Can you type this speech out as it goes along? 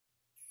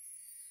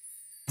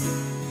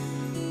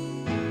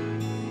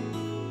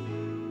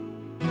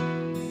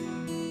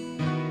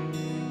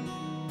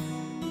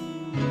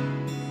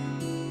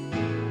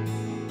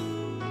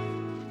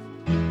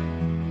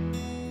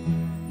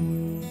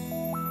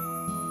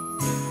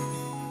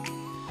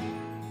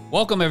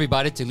Welcome,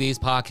 everybody, to Lee's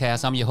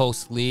podcast. I'm your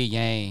host, Lee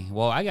Yang.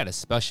 Well, I got a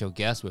special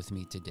guest with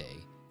me today.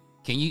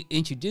 Can you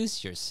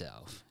introduce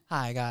yourself?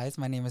 Hi, guys.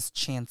 My name is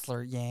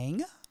Chancellor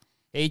Yang.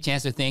 Hey,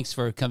 Chancellor, thanks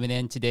for coming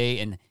in today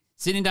and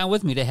sitting down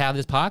with me to have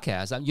this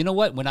podcast. You know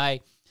what? When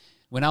I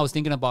was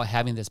thinking about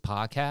having this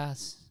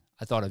podcast,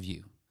 I thought of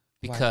you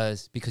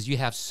because you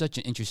have such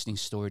an interesting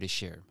story to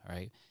share,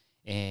 right?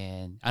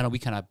 And I know we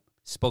kind of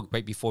spoke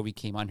right before we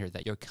came on here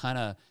that you're kind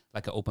of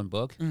like an open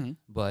book,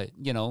 but,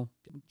 you know,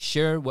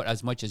 share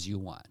as much as you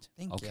want.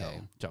 Thank you.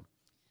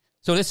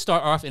 So let's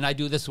start off, and I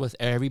do this with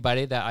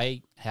everybody that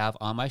I have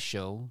on my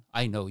show.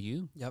 I know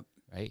you. Yep.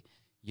 Right?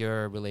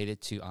 You're related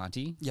to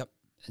Auntie. Yep.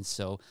 And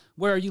so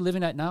where are you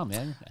living at now,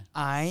 man?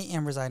 I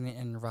am residing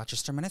in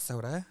Rochester,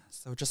 Minnesota,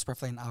 so just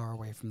roughly an hour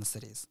away from the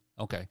cities.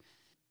 Okay.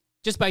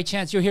 Just by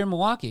chance, you're here in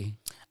Milwaukee.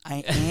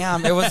 I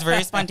am. It was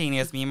very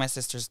spontaneous. Me and my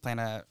sisters plan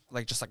a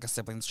just like a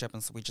siblings trip,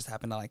 and so we just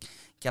happened to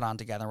get on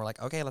together. We're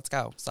like, okay, let's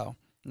go. So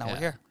now we're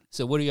here.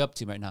 So what are you up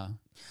to right now?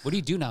 What do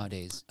you do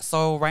nowadays?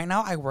 So right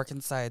now I work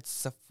inside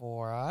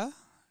Sephora,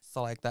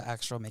 so like the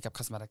actual makeup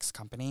cosmetics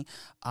company.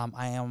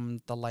 I am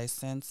the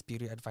licensed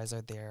beauty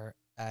advisor there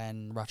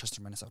in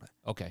Rochester, Minnesota.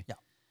 Okay. Yeah.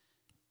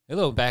 A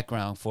little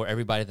background for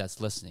everybody that's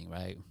listening,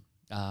 right?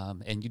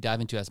 And you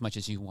dive into as much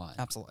as you want.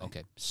 Absolutely.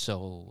 Okay.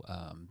 So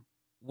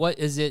what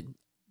is it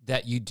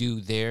that you do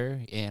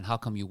there, and how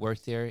come you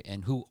work there,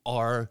 and who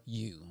are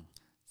you?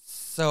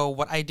 So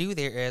what I do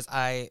there is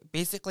I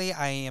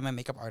am a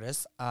makeup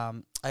artist.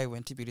 I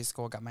went to beauty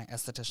school, got my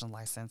esthetician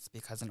license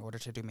because in order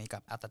to do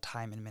makeup at the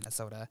time in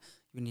Minnesota,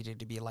 you needed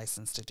to be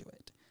licensed to do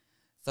it.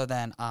 So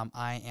then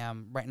I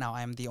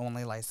am the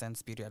only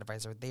licensed beauty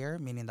advisor there,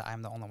 meaning that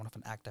I'm the only one with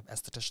an active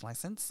esthetician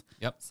license.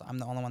 Yep. So I'm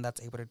the only one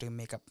that's able to do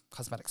makeup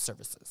cosmetic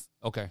services.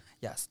 Okay.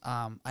 Yes.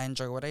 I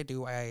enjoy what I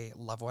do. I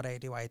love what I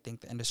do. I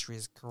think the industry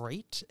is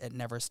great. It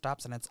never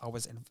stops and it's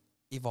always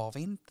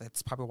evolving.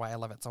 That's probably why I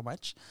love it so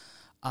much.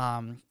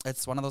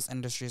 It's one of those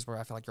industries where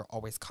I feel like you're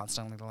always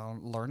constantly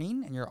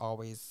learning and you're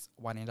always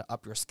wanting to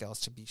up your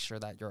skills to be sure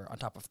that you're on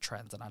top of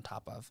trends and on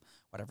top of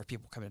whatever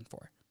people come in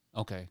for.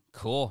 Okay,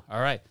 cool. All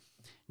right.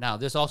 Now,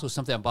 there's also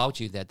something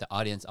about you that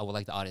I would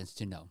like the audience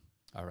to know.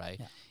 All right.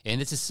 Yeah. And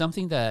this is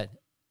something that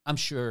I'm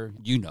sure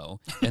you know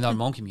in our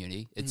Hmong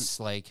community. It's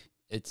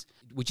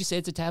would you say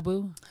it's a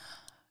taboo?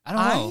 I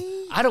don't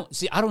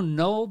know. I don't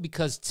know,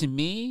 because to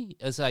me,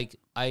 it's like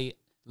I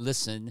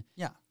listen.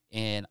 Yeah.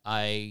 And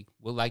I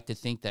would like to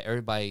think that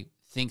everybody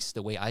thinks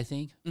the way I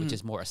think, which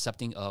is more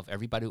accepting of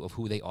everybody of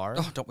who they are.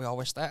 Oh, don't we all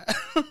wish that?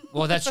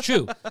 Well, that's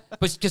true.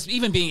 But just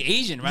even being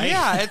Asian, right?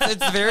 Yeah,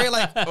 it's very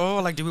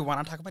do we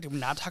want to talk about it? Do we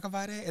not talk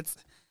about it?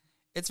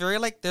 It's very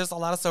there's a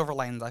lot of silver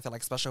linings, I feel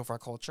like, especially for our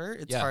culture.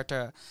 It's hard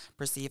to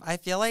perceive. I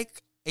feel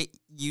like it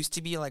used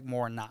to be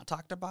more not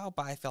talked about,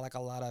 but I feel like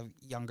a lot of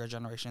younger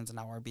generations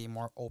now are being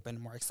more open,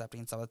 more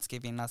accepting. So it's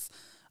giving us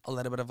a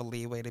little bit of a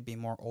leeway to be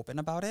more open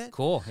about it.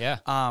 Cool, yeah.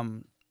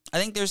 I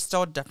think there's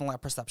still definitely a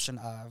perception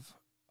of,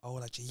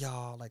 there's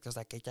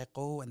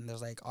Keikeko, and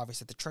there's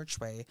obviously the church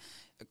way.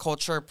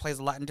 Culture plays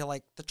a lot into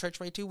the church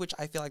way too, which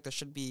I feel like there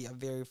should be a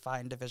very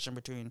fine division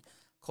between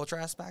culture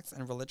aspects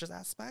and religious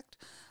aspect.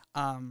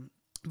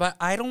 But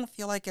I don't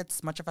feel like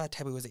it's much of a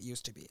taboo as it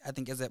used to be. I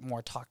think, is it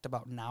more talked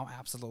about now?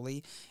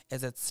 Absolutely.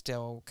 Is it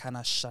still kind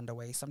of shunned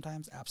away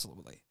sometimes?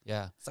 Absolutely.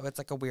 Yeah. So it's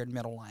a weird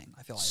middle line,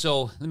 I feel like.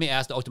 So let me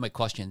ask the ultimate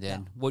question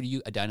then. Yeah. What do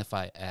you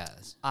identify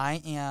as?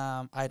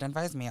 I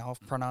identify as male,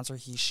 pronouns are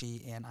he,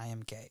 she, and I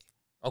am gay.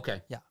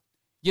 Okay. Yeah.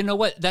 You know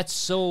what?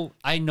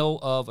 I know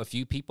of a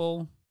few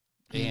people,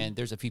 and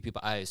there's a few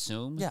people I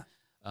assume. Yeah.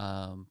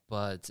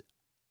 But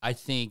I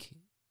think,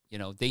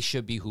 they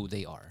should be who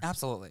they are.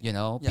 Absolutely.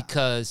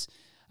 Because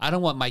I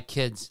don't want my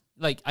kids,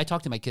 I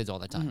talk to my kids all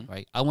the time,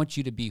 right? I want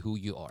you to be who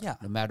you are,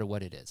 no matter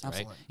what it is,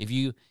 Absolutely.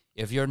 right?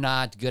 If you're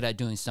not good at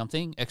doing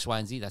something, X, Y,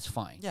 and Z, that's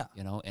fine. Yeah.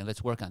 And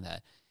let's work on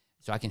that.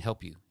 So I can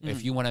help you.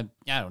 If you want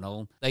to, I don't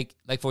know,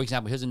 for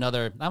example, here's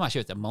another, I'm not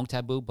sure if it's a Hmong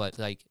taboo, but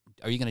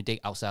are you going to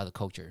date outside of the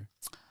culture?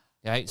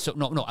 Right? So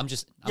no, I'm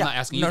not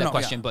asking you that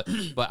question, but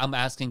I'm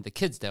asking the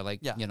kids there,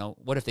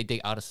 what if they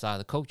date outside of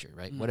the culture,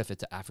 right? What if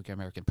it's an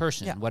African-American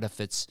person? Yeah. What if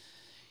it's,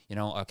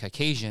 a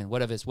Caucasian?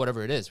 What if it's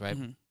whatever it is, right?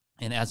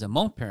 And as a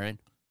Hmong parent,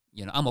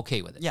 I'm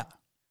okay with it. Yeah.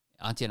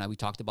 Auntie and I, we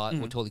talked about it.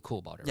 We're totally cool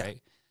about it, Yeah.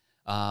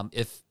 right?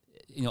 If,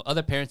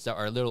 other parents that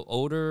are a little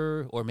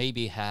older or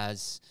maybe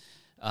has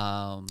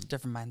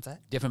different mindset.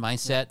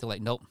 They're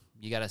like, nope,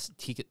 you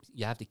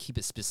have to keep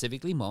it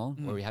specifically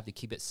Hmong, or you have to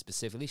keep it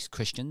specifically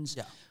Christians,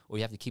 or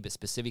you have to keep it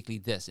specifically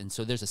this. And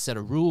so there's a set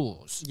of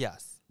rules.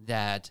 Yes.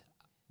 That,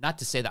 not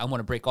to say that I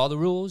want to break all the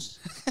rules,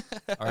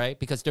 all right?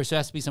 Because there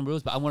has to be some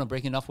rules, but I want to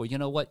break enough where, you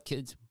know what,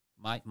 kids,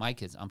 my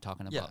kids I'm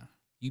talking about,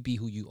 you be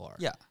who you are.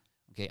 Yeah.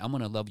 Okay, I'm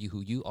going to love you who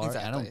you are,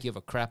 Exactly. and I don't give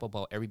a crap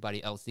about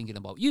everybody else thinking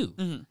about you.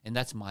 And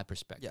that's my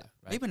perspective. Yeah.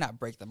 Right? Maybe not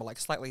break them, but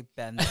slightly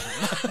bend them.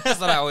 That's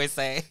what I always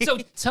say. So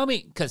tell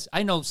me, because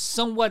I know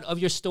somewhat of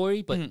your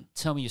story, but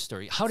tell me your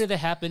story. How did it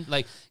happen?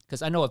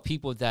 Because I know of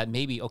people that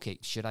maybe, okay,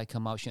 should I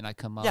come out? Shouldn't I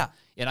come out? Yeah.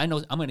 And I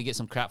know I'm going to get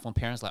some crap from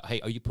parents hey,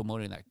 are you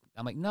promoting that?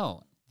 I'm like,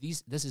 no.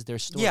 this is their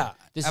story. Yeah,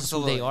 this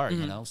absolutely. is who they are.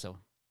 You know, so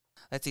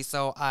Let's see.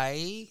 So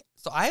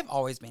I've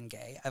always been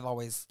gay. I've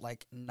always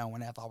like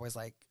known it. I've always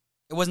like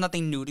it was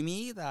nothing new to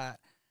me. That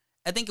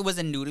I think it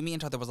wasn't new to me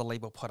until there was a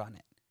label put on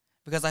it,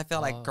 because I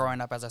feel like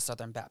growing up as a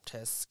Southern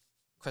Baptist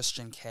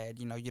Christian kid,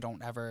 you know, you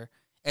don't ever.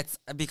 It's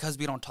because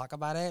we don't talk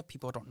about it.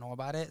 People don't know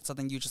about it. So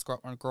then you just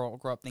grow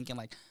up thinking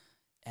like,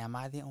 am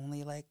I the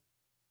only like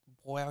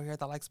boy out here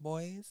that likes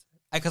boys?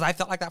 Because I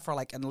felt like that for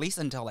like at least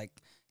until like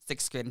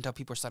 6th grade, until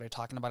people started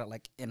talking about it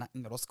like in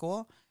middle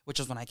school, which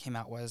is when I came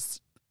out,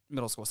 was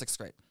middle school, 6th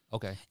grade.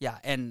 okay. Yeah,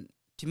 and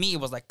to me it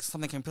was like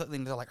something completely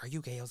new. They're like, "Are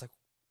you gay?" I was like,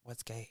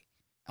 "What's gay?"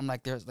 I'm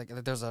like,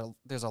 "There's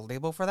a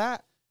label for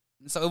that."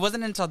 So it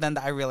wasn't until then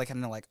that I really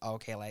kind of like, oh,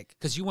 okay, like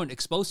Because you weren't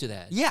exposed to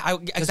that. yeah,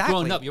 exactly.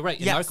 Growing up, you're right.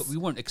 Yes. We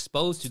weren't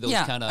exposed to those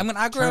kind of. I mean,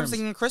 I grew up terms.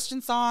 singing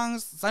Christian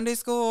songs, Sunday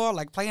school,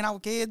 like playing out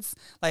with kids.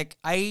 Like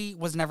I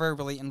was never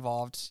really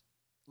involved,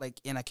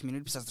 like in a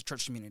community besides the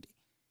church community.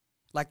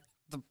 Like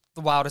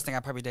the wildest thing I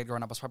probably did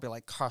growing up was probably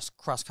like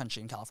cross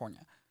country in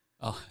California.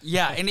 Oh,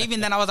 Yeah, and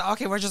even then I was like,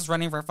 okay, we're just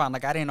running for fun.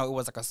 Like I didn't know it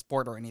was like a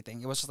sport or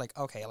anything. It was just like,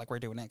 okay, like we're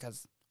doing it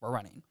because we're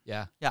running.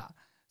 yeah. Yeah.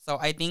 So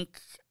I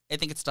think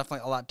it's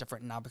definitely a lot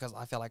different now, because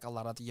I feel like a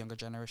lot of the younger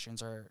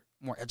generations are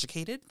more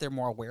educated. They're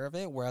more aware of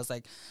it. Whereas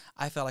like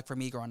I felt like for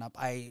me growing up,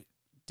 I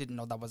didn't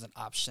know that was an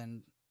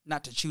option,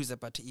 not to choose it,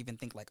 but to even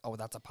think like, oh,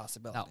 that's a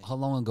possibility. Now, how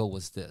long ago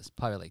was this?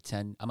 Probably like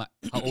 10.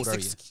 How old are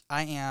you?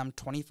 I am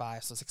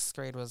 25, so 6th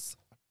grade was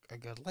a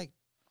good like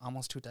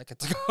almost 2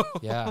 decades ago.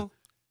 Yeah.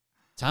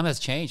 Time has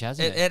changed,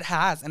 hasn't it? It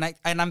has, and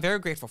I'm very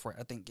grateful for it.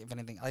 I think if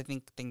anything, I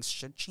think things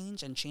should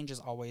change, and change is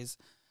always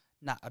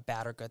not a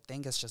bad or good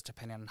thing. It's just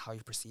depending on how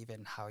you perceive it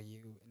and how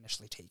you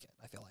initially take it,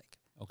 I feel like.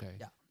 Okay.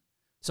 Yeah.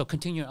 So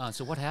continue on.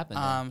 So what happened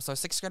then? So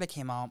 6th grade I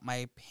came out.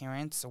 My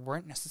parents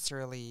weren't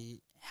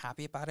necessarily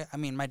happy about it. I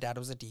mean, my dad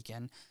was a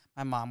deacon.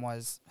 My mom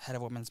was head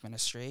of women's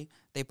ministry.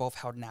 They both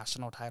held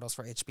national titles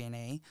for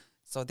HBNA.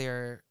 So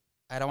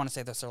I don't want to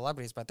say they're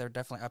celebrities, but they're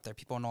definitely up there.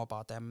 People know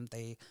about them.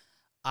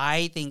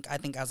 I think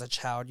as a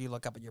child, you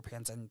look up at your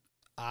parents, and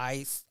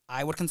I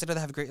would consider they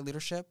have great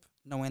leadership,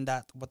 knowing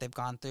that what they've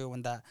gone through,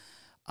 and that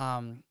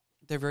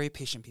they're very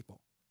patient people.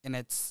 And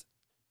it's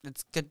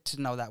good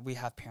to know that we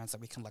have parents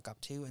that we can look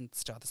up to, and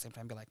still at the same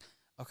time be like,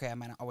 okay, I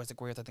might not always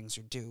agree with the things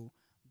you do,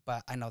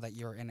 but I know that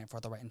you're in it for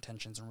the right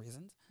intentions and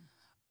reasons.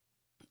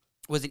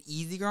 Was it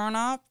easy growing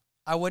up?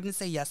 I wouldn't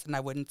say yes, and I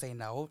wouldn't say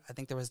no. I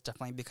think there was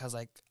definitely, because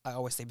like I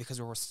always say, because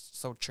we were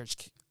so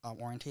church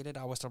orientated,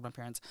 I always told my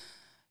parents,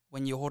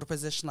 when you hold a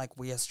position, like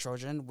we as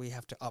children, we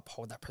have to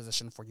uphold that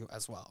position for you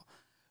as well.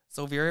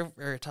 So very,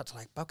 very taught to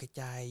like,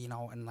 you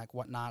know, and like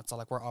whatnot. So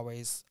like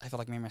I feel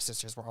like me and my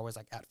sisters were always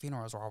like at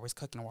funerals, we're always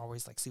cooking, we're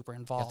always like super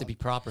involved. You have to be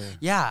proper.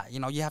 Yeah,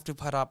 you know, you have to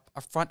put up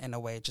a front in a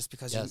way, just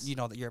because Yes. you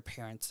know that your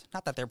parents,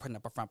 not that they're putting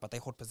up a front, but they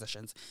hold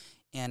positions.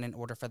 And in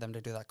order for them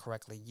to do that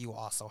correctly, you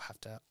also have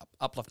to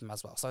uplift them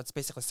as well. So it's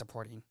basically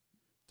supporting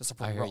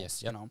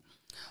roles, Yep. you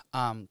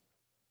know.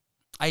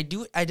 I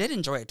did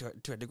enjoy it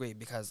to a degree,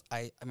 because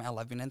I mean I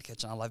love being in the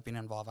kitchen, I love being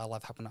involved, I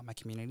love helping out my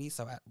community.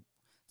 So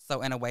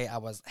in a way I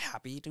was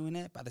happy doing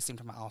it, but at the same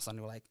time I also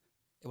knew like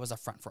it was a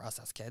front for us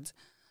as kids.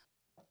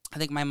 I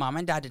think my mom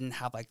and dad didn't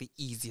have like the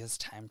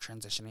easiest time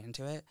transitioning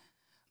into it.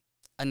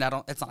 And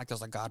it's not like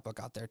there's a God book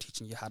out there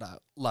teaching you how to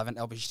love an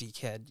LGBT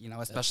kid, you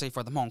know, especially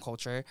for the Hmong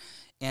culture.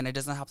 And it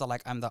doesn't help that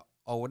like I'm the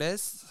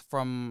oldest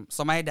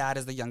so my dad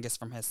is the youngest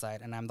from his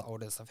side, and I'm the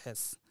oldest of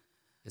his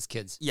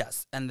kids.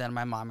 Yes, and then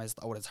my mom is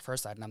the oldest of her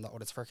side, and I'm the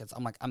oldest of her kids.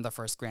 I'm the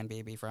first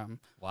grandbaby from.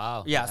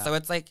 Wow. Yeah, so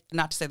it's like,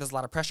 not to say there's a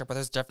lot of pressure, but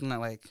there's definitely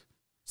like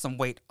some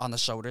weight on the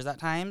shoulders at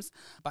times.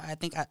 But I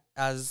think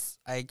as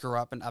I grew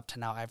up and up to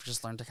now, I've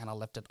just learned to kind of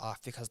lift it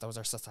off, because those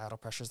are societal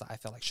pressures that I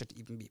feel like should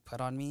even be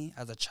put on me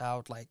as a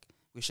child. Like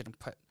we shouldn't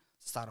put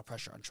societal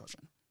pressure on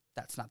children.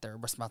 That's not their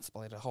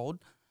responsibility to hold,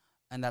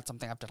 and that's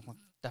something I've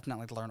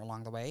definitely learned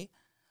along the way.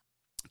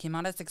 Came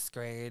out at 6th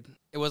grade.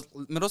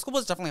 Middle school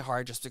was definitely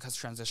hard, just because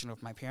transition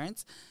with my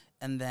parents.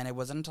 And then it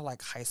wasn't until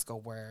like high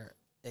school where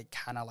it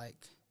kind of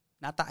like,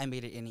 not that I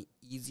made it any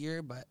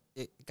easier, but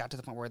it got to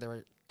the point where they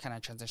were kind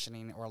of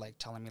transitioning, or like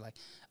telling me like,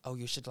 oh,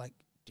 you should like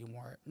do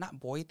more, not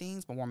boy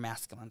things, but more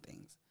masculine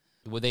things.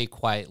 Were they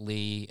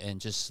quietly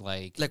and just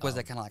like was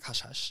it kind of like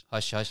hush hush?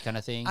 Hush hush kind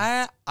of thing?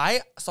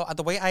 So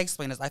the way I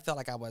explain is, I felt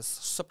like I was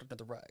swept under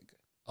the rug.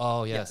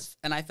 Oh, yes.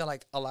 And I feel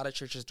like a lot of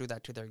churches do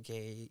that to their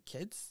gay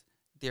kids.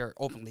 They're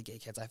openly gay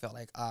kids. I feel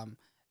like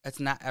it's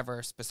not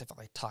ever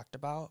specifically talked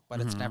about,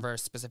 but it's never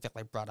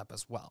specifically brought up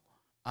as well,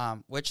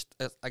 which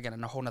is, again,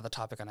 a whole nother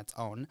topic on its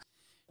own.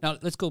 Now,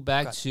 let's go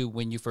back to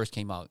when you first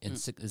came out.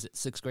 Is it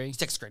 6th grade?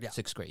 6th grade, yeah.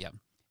 6th grade, yeah.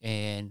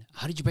 And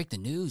how did you break the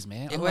news,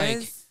 man?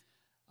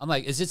 I'm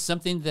like, is it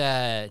something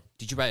that,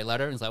 did you write a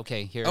letter? And it's like,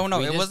 okay, here. Oh,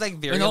 no, it this? was like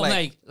very,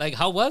 like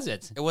how was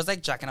it? It was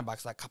like Jack in a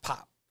Box, like,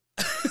 pop.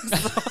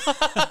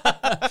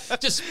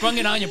 Just sprung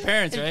it on your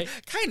parents, right?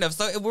 Kind of.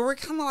 So we were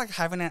kind of like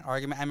having an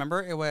argument. I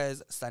remember it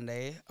was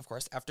Sunday, of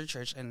course, after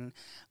church, and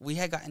we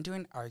had gotten into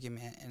an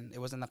argument, and it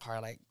was in the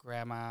car. Like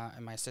grandma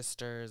and my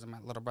sisters and my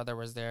little brother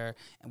was there,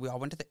 and we all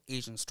went to the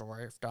Asian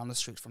store down the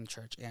street from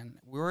church, and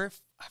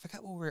I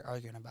forgot what we were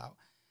arguing about.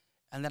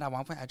 And then at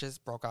one point, I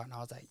just broke out, and I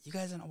was like, "You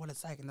guys don't know what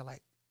it's like," and they're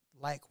like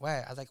what?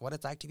 I was like, "What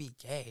it's like to be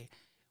gay."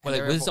 Well,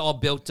 like, was this all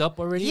built up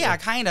already? Yeah,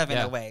 kind of in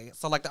a way.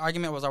 So like the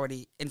argument was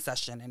already in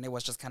session, and it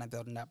was just kind of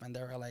building up. And they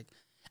were like,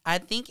 I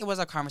think it was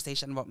a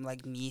conversation about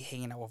like me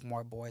hanging out with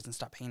more boys and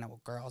stop hanging out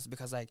with girls,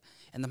 because like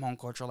in the Hmong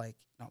culture, like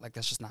like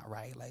that's just not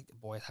right. Like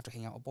boys have to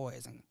hang out with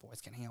boys, and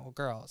boys can't hang out with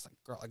girls.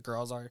 Like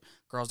girls are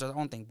their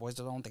own thing, boys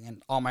are their own thing.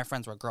 And all my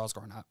friends were girls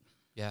growing up.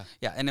 Yeah,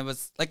 yeah, and it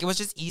was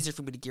just easier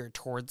for me to gear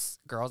towards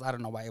girls. I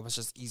don't know why. It was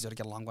just easier to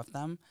get along with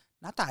them.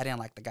 Not that I didn't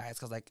like the guys,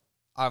 because like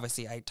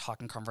obviously I talk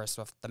and converse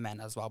with the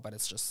men as well, but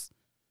it's just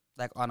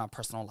like on a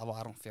personal level,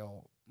 I don't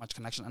feel much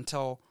connection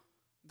until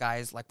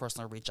guys like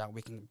personally reach out.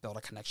 We can build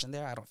a connection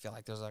there. I don't feel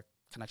like there's a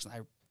connection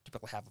I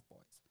typically have with boys.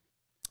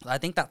 I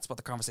think that's what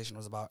the conversation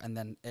was about. And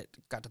then it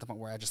got to the point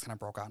where I just kind of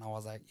broke out, and I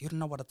was like, "You don't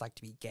know what it's like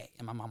to be gay."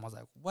 And my mom was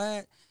like,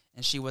 "What?"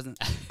 And she wasn't.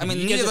 I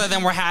mean, neither of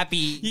them were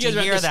happy to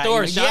hear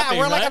that. Shopping,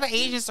 we're like right? at an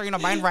Asian store,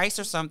 buying rice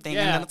or something,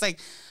 and then it's like,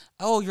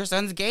 "Oh, your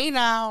son's gay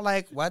now.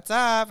 Like, what's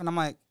up?" And I'm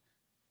like,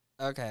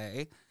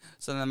 "Okay."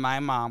 So then my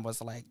mom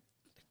was like,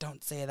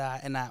 "Don't say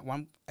that." And that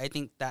one, I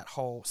think that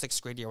whole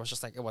 6th grade year was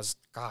just like, it was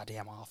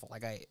goddamn awful.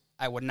 Like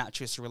I would not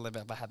choose to relive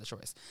it if I had the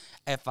choice.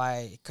 If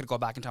I could go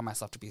back and tell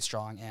myself to be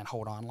strong and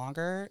hold on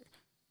longer,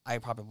 I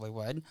probably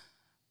would.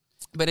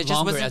 But it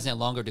just wasn't. As in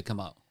longer to come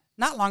out?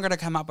 Not longer to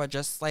come out, but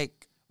just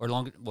like. Or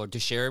longer, or to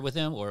share it with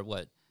him, or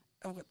what?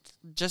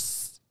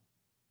 Just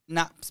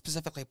not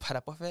specifically put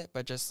up with it,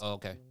 but just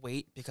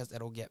wait, because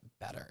it'll get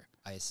better.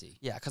 I see.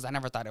 Yeah, because I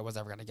never thought it was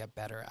ever going to get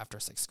better after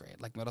 6th grade.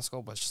 Like middle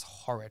school was just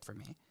horrid for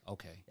me.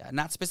 Okay. Yeah,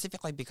 not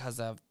specifically because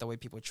of the way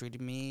people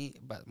treated me,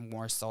 but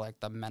more so like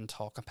the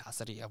mental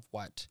capacity of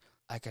what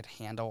I could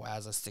handle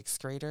as a 6th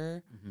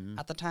grader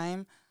at the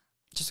time.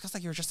 Just because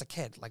like you're just a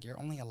kid, like you're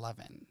only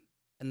 11.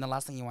 And the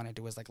last thing you want to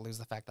do is like lose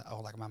the fact that,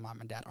 like my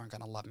mom and dad aren't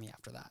going to love me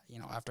after that,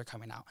 after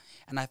coming out.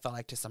 And I felt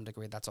like to some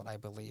degree that's what I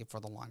believed for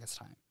the longest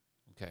time.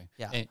 Okay.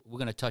 Yeah. And we're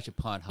going to touch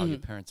upon how your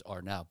parents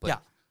are now.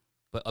 But,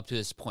 but up to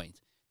this point,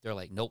 they're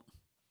like, nope.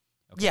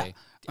 Okay.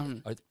 Yeah.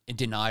 In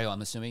denial,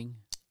 I'm assuming?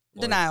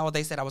 Denial.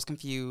 They said I was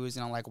confused,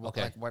 like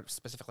what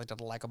specifically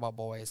did I like about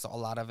boys. So a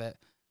lot of it,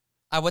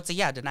 I would say,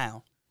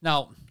 denial.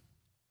 Now,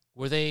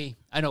 were they,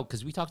 I know,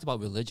 because we talked about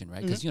religion,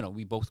 right? Because,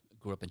 we both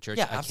grew up in church.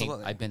 Yeah,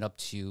 absolutely. I've been up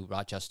to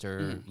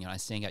Rochester. I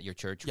sang at your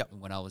church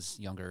when I was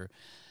younger.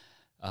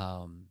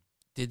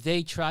 Did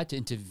they try to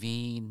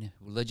intervene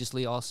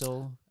religiously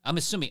also? I'm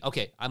assuming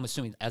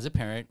as a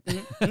parent.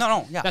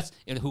 No, yeah. That's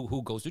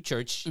who goes to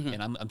church,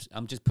 and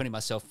I'm just putting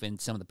myself in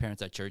some of the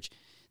parents at church.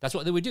 That's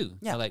what they would do.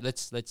 Yeah. Like,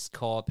 let's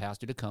call a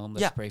pastor to come.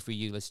 Let's pray for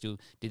you.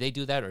 Did they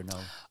do that or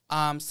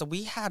no? So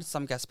we had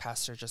some guest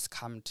pastor just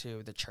come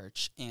to the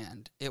church,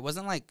 and it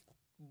wasn't like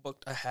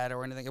booked ahead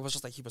or anything. It was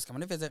just like he was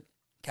coming to visit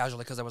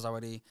casually because it was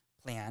already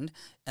planned.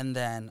 And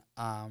then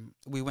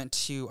we went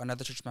to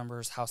another church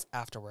member's house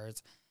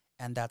afterwards,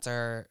 and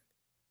I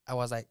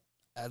was like,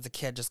 as a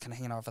kid, just kind of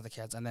hanging out with the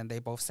kids. And then they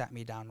both sat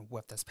me down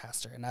with this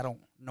pastor. And I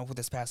don't know who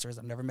this pastor is.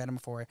 I've never met him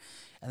before.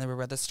 And then we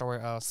read the story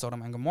of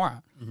Sodom and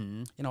Gomorrah.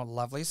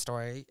 Lovely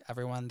story.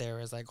 Everyone there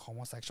is like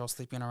homosexual,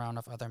 sleeping around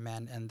with other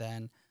men. And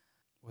then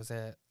was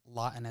it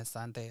Lot and his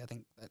son? I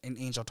think an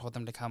angel told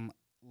them to come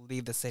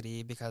leave the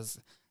city because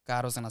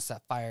God was going to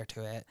set fire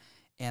to it.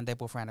 And they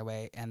both ran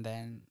away. And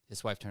then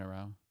his wife turned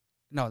around.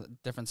 No,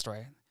 different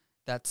story.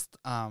 That's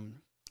I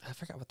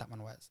forgot what that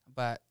one was.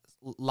 But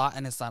Lot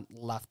and his son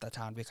left the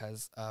town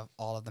because of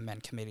all of the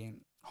men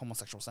committing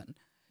homosexual sin.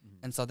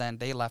 And so then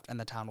they left and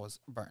the town was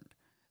burned.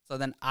 So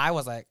then I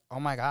was like, oh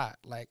my God,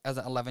 like as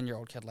an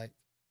 11-year-old kid,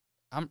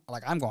 I'm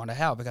going to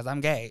hell because I'm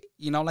gay.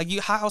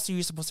 How else are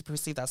you supposed to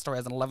perceive that story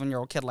as an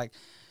 11-year-old kid? Like,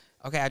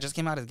 okay, I just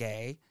came out as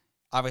gay.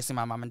 Obviously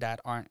my mom and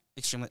dad aren't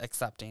extremely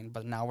accepting,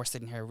 but now we're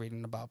sitting here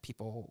reading about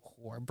people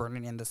who are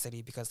burning in the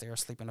city because they are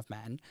sleeping with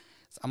men.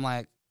 So I'm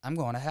like, I'm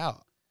going to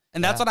hell.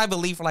 And that's what I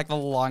believed for the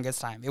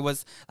longest time. It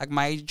was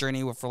my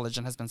journey with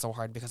religion has been so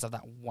hard because of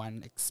that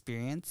one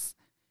experience.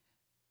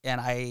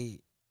 And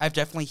I've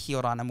definitely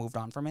healed on and moved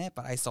on from it,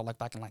 but I still look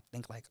back and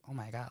think oh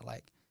my God,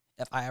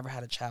 if I ever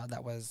had a child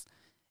that was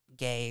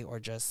gay or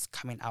just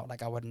coming out,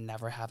 I would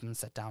never have them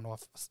sit down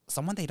with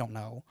someone they don't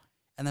know.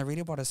 And they're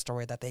reading about a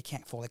story that they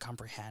can't fully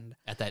comprehend.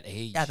 At that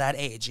age. At that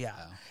age, yeah.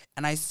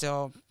 And I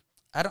still,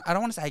 I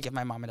don't want to say I give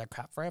my mom and dad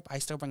crap for it, but I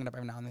still bring it up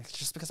every now and then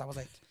just because I was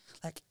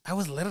I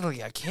was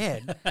literally a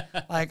kid,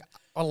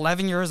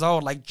 11 years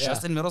old,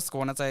 just in middle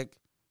school. And it's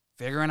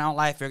figuring out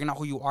life, figuring out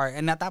who you are.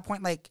 And at that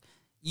point,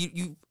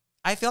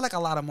 I feel like a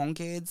lot of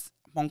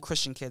Hmong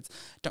Christian kids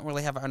don't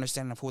really have an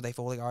understanding of who they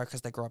fully are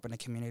because they grow up in a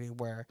community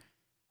where,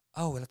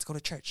 let's go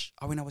to church.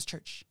 All we know is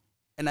church.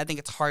 And I think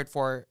it's hard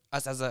for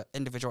us as an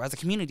individual, as a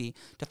community,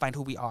 to find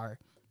who we are.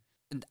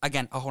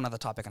 Again, a whole nother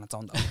topic on its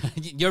own, though.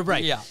 You're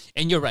right. Yeah.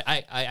 And you're right.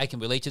 I can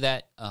relate to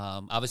that.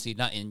 Obviously,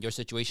 not in your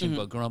situation,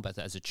 but growing up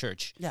as a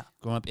church. Yeah.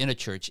 Growing up in a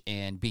church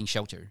and being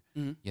sheltered,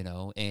 you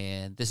know,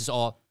 and this is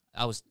all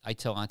I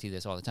tell Auntie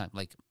this all the time.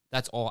 Like,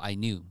 that's all I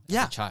knew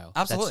as a child.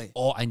 Absolutely. That's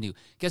all I knew.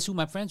 Guess who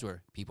my friends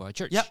were? People at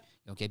church. Yep.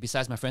 Okay.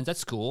 Besides my friends at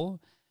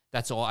school,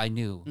 that's all I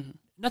knew.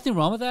 Nothing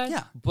wrong with that.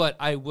 Yeah. But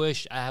I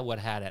wish I would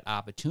have had that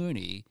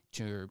opportunity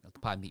to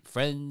probably meet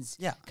friends.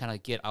 Yeah. Kind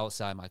of get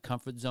outside my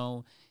comfort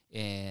zone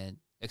and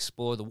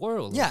explore the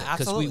world. Yeah,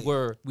 because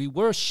absolutely. we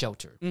were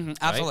sheltered.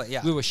 Absolutely, right?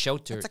 yeah. We were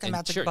sheltered. It's like a in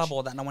magic church.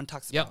 bubble that no one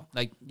talks Yep, about.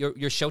 like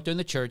you're sheltered in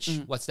the church.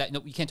 What's that?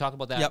 No, you can't talk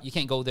about that. Yep. You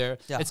can't go there.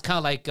 Yeah. It's kind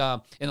of like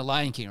in the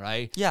Lion King,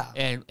 right? Yeah.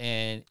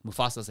 And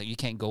Mufasa's like, you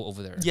can't go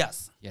over there.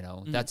 Yes. You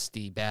know, that's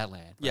the Badland.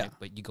 Right? Yeah.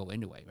 But you go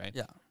anyway, right?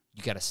 Yeah.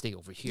 You got to stay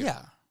over here.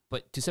 Yeah.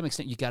 But to some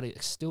extent, you got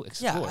to still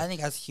explore. Yeah, I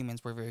think as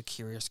humans, we're very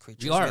curious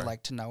creatures. We are. We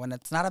like to know, and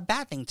it's not a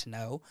bad thing to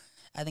know.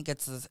 I think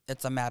it's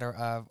a matter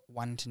of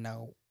wanting to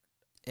know,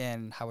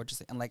 in how would you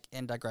say, and like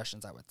in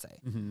digressions, I would say.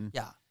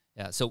 Yeah.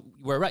 Yeah. So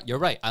we're right. You're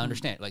right. I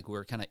understand. Like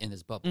we're kind of in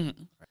this bubble. Right?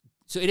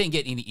 So it didn't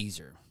get any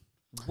easier.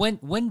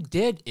 When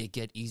did it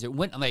get easier?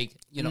 When, like,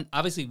 you know,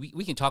 obviously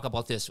we can talk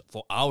about this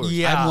for hours.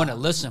 Yeah. I want to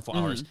listen for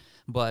hours,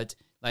 but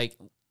like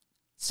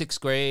 6th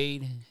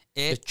grade,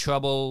 the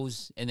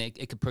troubles, and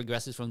it could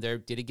progresses from there.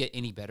 Did it get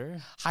any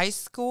better? High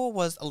school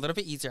was a little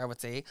bit easier, I would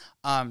say.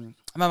 My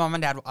mom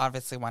and dad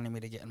obviously wanted me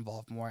to get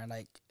involved more and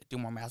like do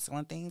more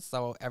masculine things.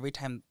 So every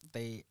time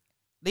they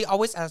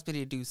always asked me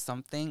to do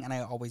something, and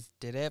I always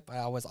did it, but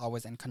I was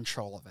always in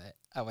control of it,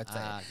 I would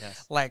say.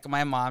 Yes. Like,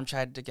 my mom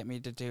tried to get me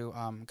to do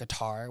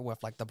guitar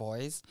with, like, the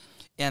boys.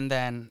 And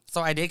then,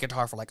 so I did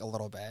guitar for, like, a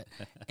little bit.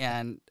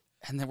 and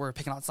then we were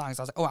picking out songs.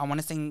 I was like, oh, I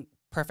want to sing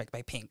Perfect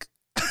by Pink.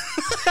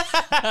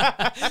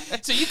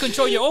 So you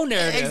control your own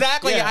narrative.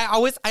 Exactly. Yeah.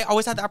 I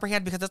always had the upper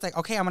hand because it's like,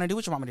 okay, I'm going to do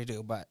what you want me to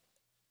do. But,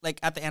 like,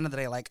 at the end of the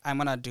day, like, I'm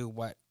going to do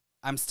what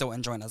I'm still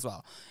enjoying as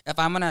well. If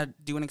I'm gonna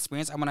do an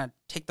experience, I'm gonna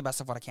take the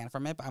best of what I can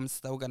from it, but I'm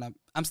still gonna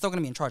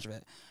be in charge of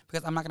it,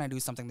 because I'm not gonna do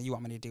something that you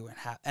want me to do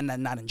and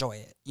then not enjoy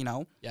it, you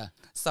know? Yeah.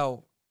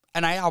 So,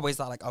 and I always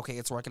thought, like, okay,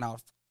 it's working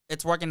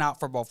out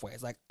for both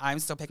ways. Like, I'm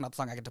still picking up the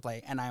song I get to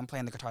play, and I'm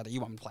playing the guitar that you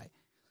want me to play.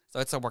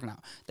 So it's still working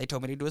out. They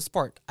told me to do a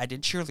sport. I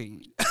did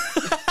cheerleading.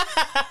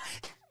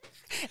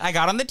 I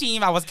got on the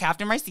team. I was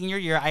captain my senior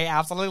year. I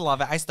absolutely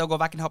love it. I still go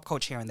back and help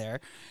coach here and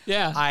there.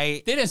 Yeah.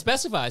 They didn't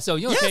specify. So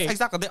you're okay. Yes,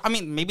 exactly. I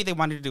mean, maybe they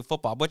wanted to do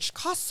football, which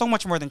costs so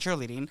much more than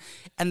cheerleading.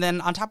 And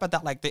then on top of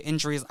that, like, the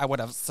injuries I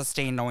would have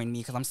sustained knowing me,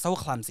 because I'm so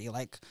clumsy.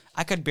 Like,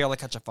 I could barely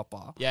catch a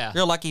football. Yeah.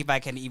 You're lucky if I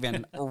can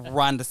even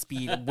run the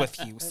speed with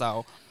you.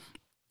 So,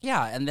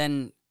 yeah. And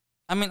then,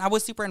 I mean, I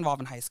was super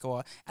involved in high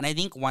school, and I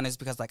think one is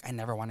because, like, I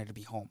never wanted to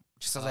be home,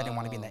 just because I didn't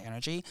want to be in that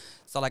energy.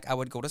 So, like, I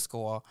would go to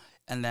school,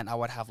 and then I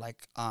would have, like,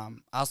 I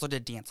also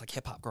did dance, like,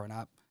 hip-hop growing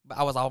up, but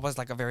I was always,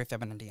 like, a very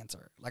feminine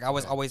dancer. Like, I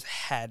was always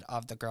head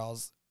of the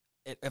girls.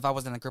 If I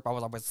was in a group, I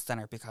was always the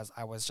center, because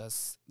I was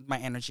just, my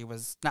energy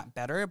was not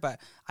better, but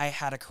I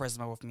had a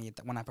charisma with me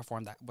that when I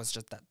performed that was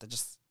just that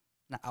just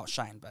not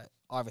outshine, but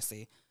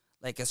obviously,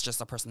 like, it's just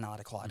a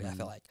personality quality, I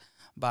feel like.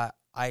 But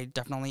I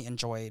definitely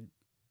enjoyed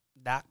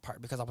that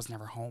part because I was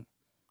never home.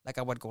 Like,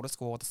 I would go to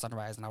school at the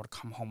sunrise and I would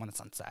come home when the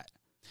sun set.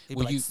 It'd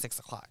be like 6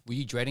 o'clock. Were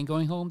you dreading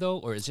going home though,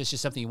 or is this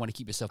just something you want to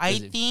keep yourself I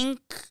busy? think,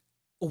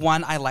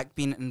 one, I liked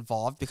being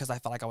involved because I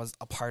felt like I was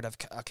a part of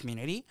a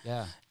community.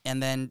 Yeah.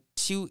 And then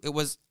two, it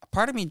was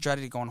part of me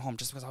dreaded going home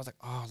just because I was like,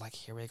 oh, like,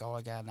 here we go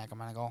again. Like, I'm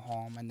gonna go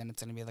home and then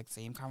it's gonna be like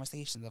same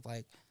conversations of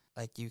like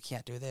you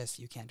can't do this,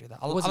 you can't do that.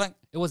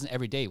 It wasn't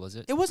every day, was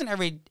it? It wasn't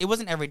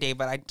every day,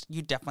 but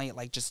you definitely,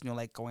 like, just knew,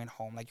 like, going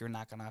home, like, you're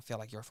not gonna feel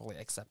like you're fully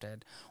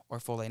accepted or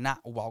fully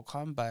not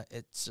welcome, but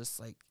it's just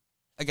like,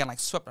 again, like,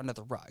 swept under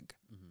the rug,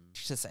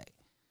 to say.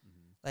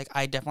 Like,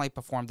 I definitely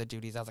performed the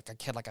duties as, like, a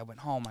kid. Like, I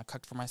went home, I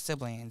cooked for my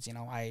siblings, you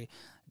know, I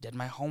did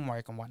my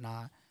homework and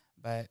whatnot.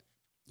 But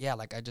yeah,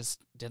 like, I just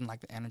didn't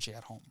like the energy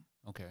at home.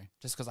 Okay.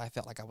 Just because I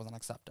felt like I wasn't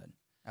accepted,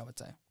 I would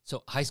say.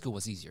 So high school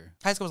was easier.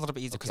 High school was a little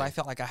bit easier because Okay. I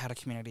felt like I had a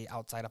community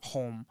outside of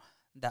home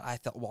that I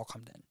felt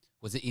welcomed in.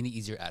 Was it any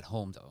easier at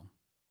home though?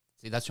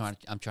 See, that's what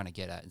I'm trying to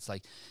get at. It's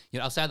like, you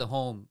know, outside the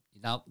home,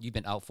 now you've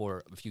been out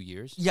for a few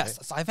years. Yes.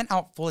 right? So I've been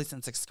out fully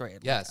since 6th grade.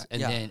 Yes.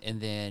 Like,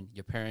 And then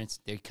your parents,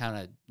 they're kind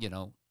of, you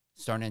know,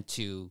 starting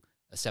to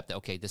accept that,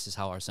 okay, this is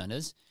how our son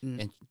is.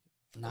 And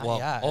Not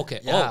yet. okay.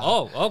 Yeah.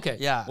 Okay.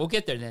 Yeah. We'll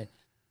get there then.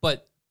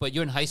 But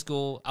you're in high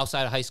school,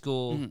 outside of high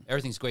school,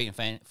 everything's great and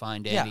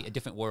fine, dandy, Yeah. a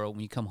different world.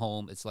 When you come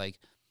home, it's like,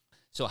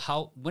 so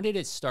when did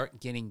it start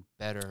getting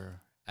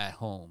better at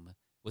home?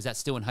 Was that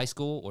still in high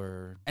school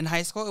or? In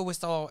high school, it was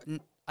still,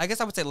 I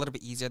guess I would say a little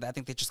bit easier. I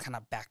think they just kind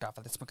of backed off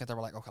of this because they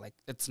were like, okay, like,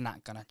 it's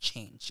not going to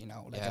change, you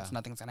know? Like,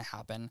 nothing's going to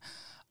happen.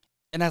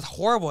 And as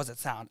horrible as it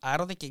sounds, I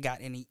don't think it got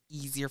any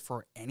easier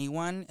for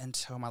anyone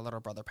until my little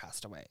brother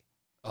passed away.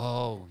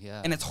 Oh,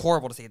 yeah. And it's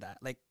horrible to say that.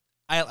 Like,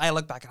 I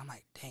look back and I'm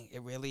like, dang,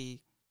 it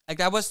really, like,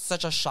 that was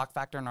such a shock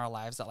factor in our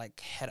lives that, like,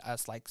 hit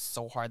us, like,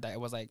 so hard that it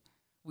was like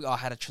we all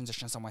had to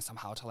transition some way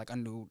somehow to, like, a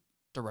new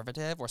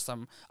derivative or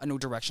a new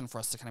direction for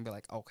us to kind of be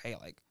like, okay,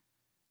 like,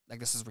 like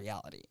this is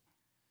reality.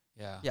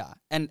 Yeah. Yeah.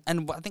 And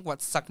I think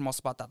what sucked most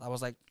about that, I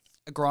was like,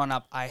 growing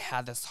up, I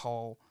had this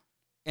whole,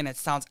 and it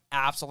sounds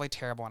absolutely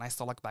terrible, and I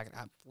still look back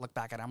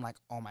at it, I'm like,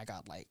 oh my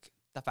God, like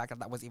the fact that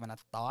that was even a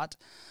thought.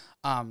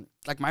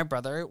 Like my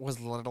brother was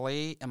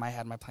literally in my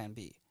head my plan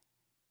B.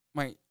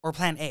 Or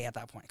plan A at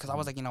that point, because I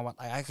was like, you know what,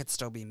 I could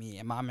still be me,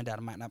 and mom and dad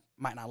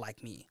might not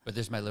like me. But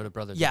there's my little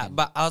brother. Yeah,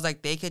 but I was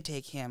like, they could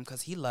take him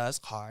because he loves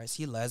cars,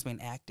 he loves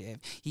being active,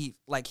 he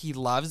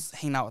loves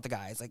hanging out with the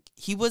guys. Like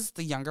he was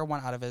the younger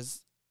one out of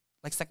his,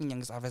 like second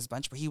youngest out of his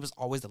bunch, but he was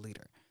always the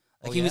leader.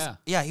 Like he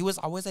was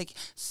always like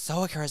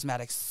so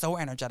charismatic, so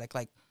energetic,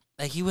 like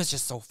he was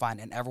just so fun,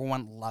 and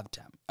everyone loved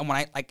him. And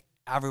when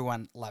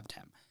everyone loved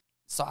him,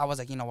 so I was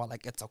like, you know what,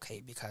 like it's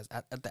okay, because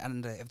at the end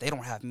of the day, if they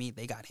don't have me,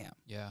 they got him.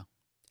 Yeah.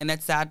 And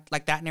it's sad.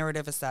 Like that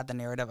narrative is sad. The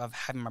narrative of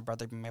having my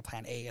brother be my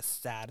plan A is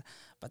sad.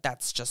 But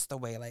that's just the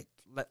way like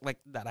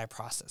that I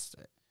processed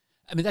it.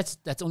 I mean,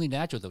 that's only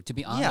natural though, to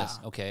be honest.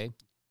 Yeah. Okay.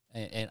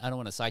 And I don't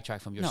want to sidetrack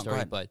from your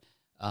story, but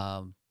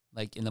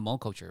like in the Hmong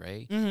culture,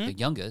 right? Mm-hmm. The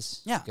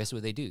youngest, guess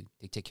what they do?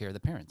 They take care of the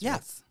parents.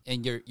 Yes. Right?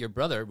 And your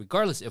brother,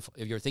 regardless if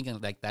you're thinking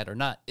like that or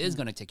not, is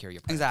going to take care of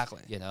your parents.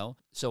 Exactly. You know?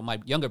 So my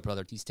younger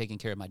brother, he's taking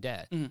care of my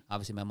dad. Mm-hmm.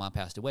 Obviously, my mom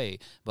passed away,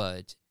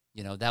 but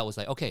you know, that was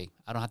like, okay,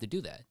 I don't have to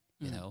do that.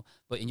 You know,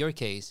 but in your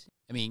case,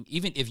 I mean,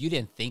 even if you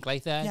didn't think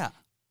like that,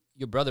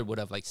 your brother would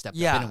have like stepped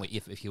up anyway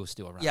if he was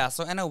still around. Yeah,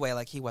 so in a way,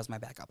 like he was my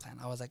backup plan.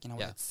 I was like, you know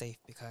what, it's safe,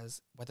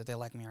 because whether they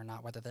like me or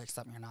not, whether they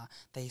accept me or not,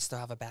 they still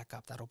have a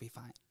backup that'll be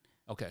fine.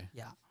 Okay.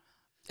 Yeah.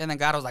 And then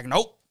God was like,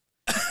 nope.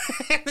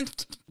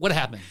 What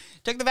happened?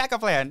 Take the backup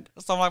plan.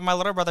 So like my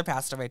little brother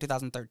passed away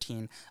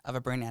 2013 of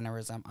a brain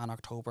aneurysm on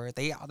October.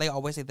 They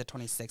always say the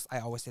 26th. I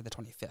always say the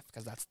 25th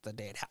because that's the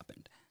day it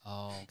happened.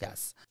 Oh, okay.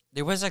 Yes.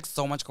 There was like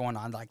so much going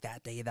on like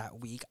that day, that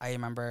week. I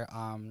remember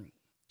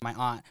my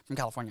aunt from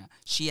California,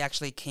 she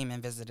actually came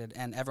and visited,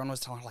 and everyone was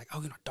telling her like,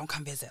 oh, you know, don't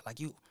come visit. Like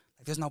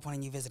there's no point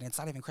in you visiting. It's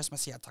not even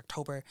Christmas yet. It's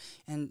October.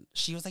 And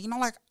she was like, you know,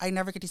 like, I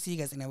never get to see you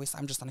guys anyway, so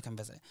I'm just going to come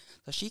visit.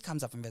 So she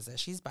comes up and visits.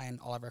 She's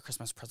buying all of our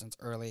Christmas presents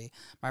early.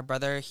 My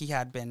brother, he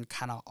had been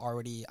kind of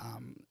already,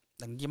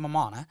 like,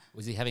 Gimamana.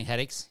 Was he having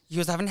headaches? He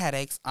was having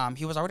headaches.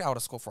 He was already out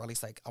of school for at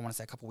least, like, I want to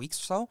say a couple weeks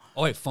or so.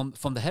 Oh, wait, from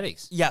the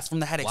headaches? Yes,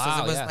 from the headaches. Wow,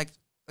 so it was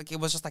like it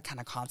was just, like, kind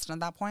of constant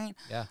at that point.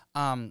 Yeah.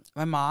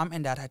 My mom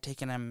and dad had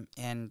taken him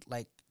in,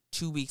 like,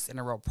 2 weeks in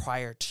a row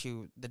prior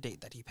to the date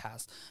that he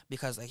passed,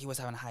 because like he was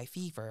having a high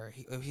fever.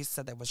 He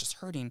said that it was just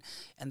hurting,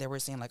 and they were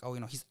saying like, oh,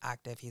 you know, he's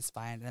active, he's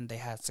fine, and they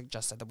had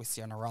suggested that we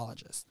see a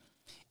neurologist.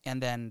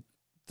 And then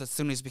the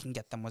soonest we can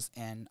get them was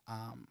in,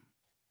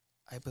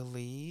 I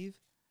believe,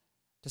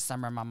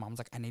 December. My mom was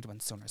like, I need one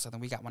sooner. So then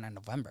we got one in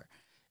November,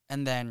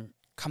 and then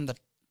come the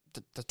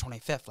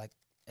 25th, like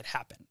it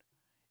happened.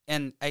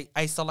 And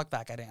I still look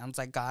back at it, and it's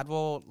like God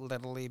will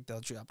literally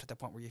build you up to the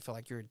point where you feel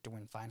like you're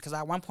doing fine. Because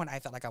at one point, I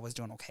felt like I was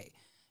doing okay.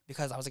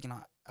 Because I was like, you know,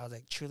 I was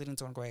like, cheerleading's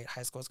doing great.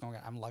 High school's going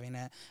great. I'm loving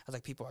it. I was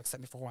like, people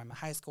accept me for who I am in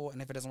high school.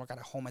 And if it doesn't work out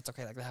at home, it's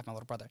okay. Like, they have my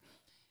little brother.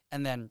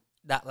 And then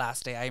that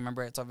last day, I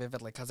remember it so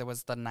vividly because it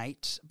was the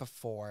night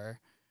before.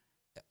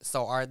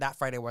 So that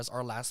Friday was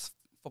our last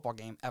football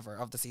game ever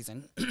of the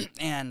season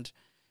and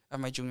of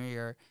my junior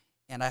year.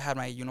 And I had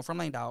my uniform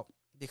laid out,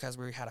 because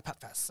we had a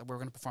pep fest, so we were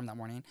going to perform that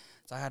morning.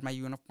 So I had my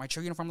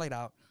cheer uniform laid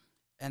out,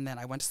 and then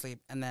I went to sleep.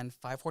 And then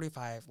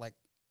 5:45, like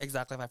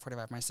exactly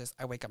 5:45,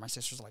 I wake up. My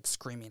sister's like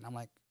screaming. I'm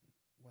like,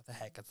 what the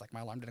heck? It's like my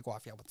alarm didn't go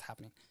off yet. What's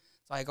happening?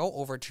 So I go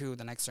over to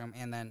the next room,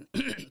 and then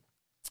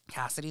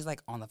Cassidy's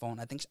like on the phone.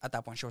 I think at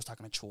that point she was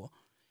talking to Chul,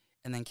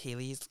 and then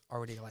Kaylee's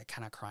already like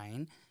kind of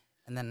crying.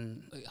 And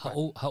then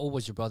how old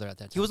was your brother at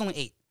that time? He was only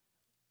 8.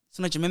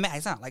 So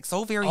like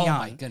so very young. Oh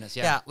my goodness,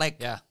 yeah.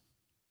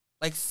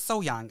 Like so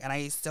young, and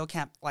I still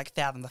can't like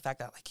fathom the fact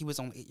that like he was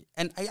only 8.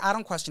 And I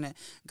don't question it.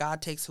 God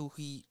takes who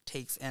he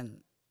takes, and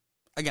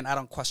again, I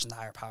don't question the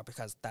higher power,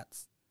 because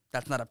that's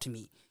not up to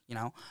me, you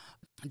know.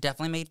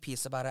 Definitely made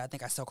peace about it. I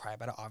think I still cry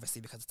about it,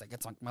 obviously, because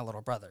it's like my little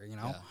brother, you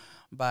know. Yeah.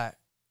 But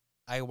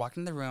I walked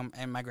in the room,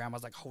 and my grandma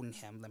was like holding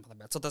him limp on the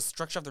bed. So the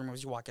structure of the room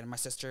was, you walk in, and my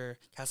sister,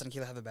 Cassidy, and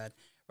Keela have a bed.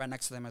 Right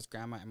next to them is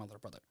grandma and my little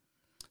brother.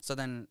 So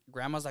then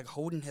grandma's like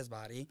holding his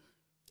body,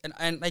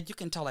 and like you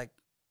can tell, like,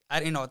 I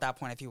didn't know at that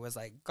point if he was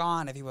like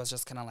gone, if he was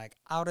just kind of like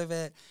out of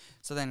it.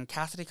 So then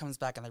Cassidy comes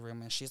back in the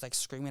room, and she's like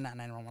screaming at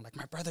 911, like,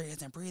 my brother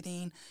isn't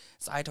breathing.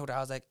 So I told her, I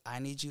was like, I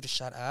need you to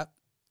shut up,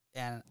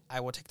 and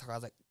I will take the call. I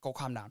was like, go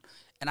calm down.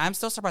 And I'm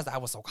still surprised that I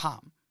was so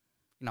calm,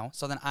 you know.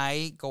 So then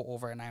I go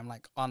over, and I'm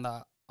like on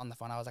the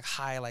phone. I was like,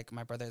 hi, like,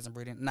 my brother isn't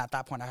breathing. And at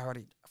that point, I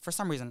already, for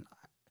some reason,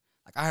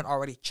 like I had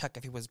already checked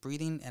if he was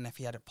breathing and if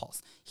he had a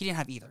pulse. He didn't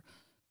have either.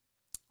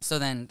 So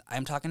then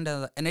I'm talking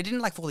and it didn't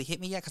like fully hit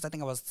me yet, because I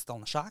think I was still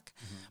in shock.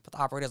 Mm-hmm. But the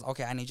operator's,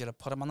 okay, I need you to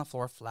put him on the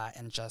floor flat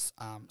and just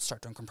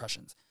start doing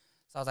compressions.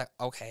 So I was like,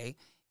 okay.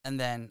 And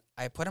then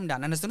I put him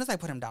down. And as soon as I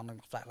put him down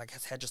like flat, like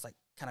his head just like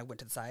kind of went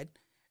to the side.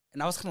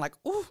 And I was kind of like,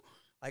 ooh,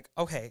 like,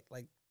 okay,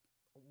 like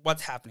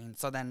what's happening?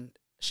 So then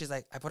she's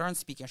like, I put her on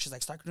speaker, and she's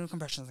like, start doing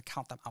compressions and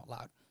count them out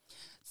loud.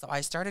 So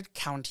I started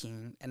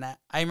counting, and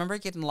I remember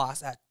getting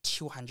lost at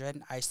 200.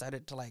 And I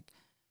started to like,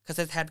 because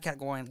his head kept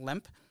going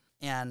limp.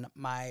 and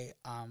I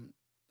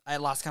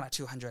lost kind of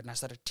 200, and I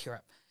started to tear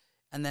up.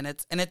 And then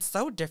it's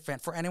so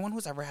different for anyone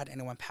who's ever had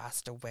anyone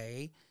passed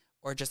away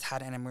or just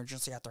had an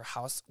emergency at their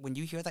house. When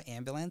you hear the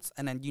ambulance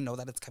and then you know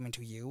that it's coming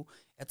to you,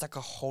 it's like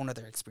a whole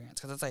nother experience,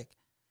 because it's like,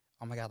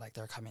 oh my God, like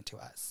they're coming to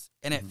us.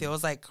 And it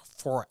feels like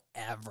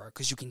forever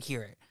because you can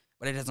hear it,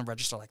 but it doesn't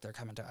register like they're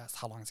coming to us.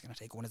 How long is it going to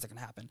take? When is it going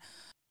to happen?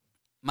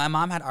 My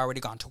mom had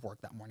already gone to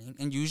work that morning,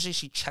 and usually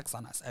she checks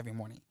on us every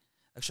morning.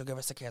 Like she'll give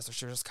us a kiss or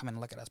she'll just come in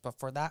and look at us. But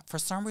for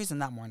some reason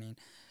that morning,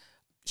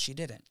 she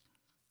didn't.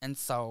 And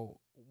so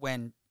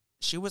when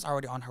she was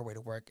already on her way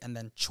to work, and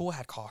then Chul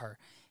had called her,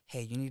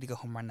 hey, you need to go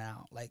home right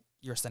now. Like,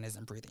 your son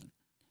isn't breathing.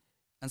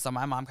 And so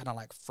my mom kind of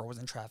like froze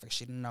in traffic.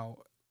 She didn't know,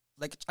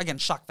 like, again,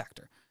 shock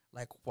factor.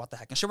 Like, what the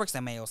heck? And she works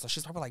at Mayo, so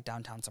she's probably like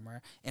downtown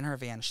somewhere in her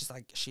van. She's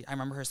like, I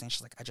remember her saying,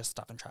 she's like, I just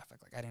stopped in traffic.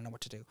 Like, I didn't know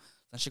what to do.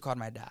 Then she called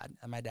my dad,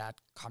 and my dad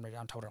calmed her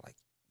down, told her, like,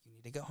 you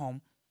need to get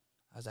home.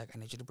 I was like, I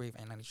need you to breathe,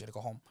 and I need you to go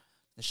home.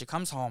 Then she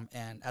comes home,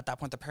 and at that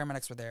point, the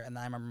paramedics were there, and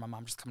then I remember my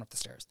mom just coming up the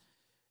stairs.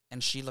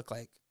 And she looked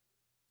like,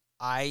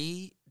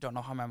 I don't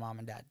know how my mom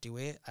and dad do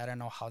it. I don't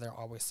know how they're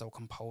always so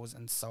composed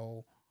and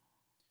so,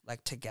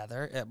 like,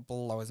 together. It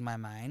blows my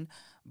mind.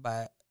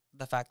 But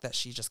the fact that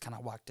she just kind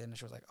of walked in and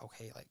she was like,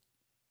 okay, like,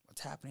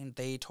 what's happening?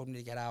 They told me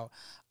to get out.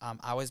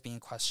 I was being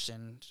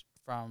questioned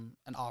from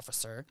an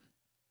officer,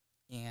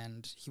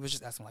 and he was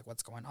just asking, like,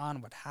 what's going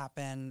on? What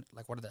happened?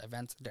 Like, what are the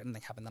events? Did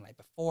anything happen the night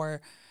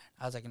before?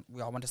 I was like,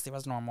 we all went to sleep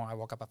as normal. I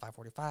woke up at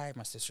 5:45.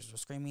 My sisters were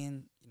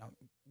screaming, you know,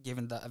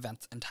 given the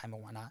events and time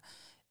and whatnot.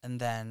 And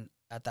then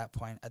at that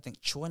point, I think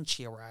Chua and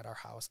Chia were at our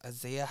house.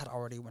 Isaiah had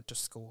already went to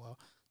school,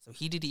 so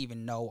he didn't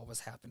even know what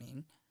was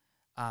happening.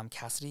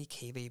 Cassidy,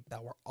 Kaylee,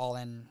 Belle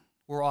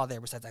were all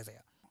there besides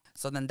Isaiah.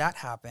 So then that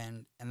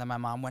happened, and then my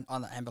mom went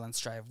on the ambulance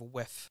drive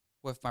with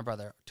my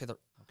brother to the.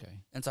 Okay.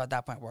 And so at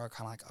that point, we're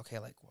kind of like, okay,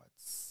 like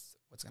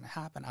what's gonna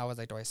happen? I was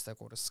like, do I still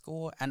go to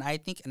school? And I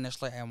think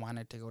initially I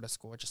wanted to go to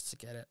school just to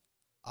get it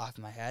off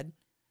my head,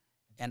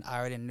 and I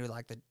already knew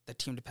like the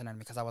team depended on me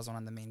because I was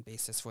on the main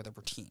basis for the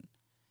routine,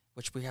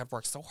 which we had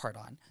worked so hard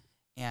on.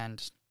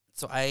 And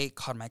so I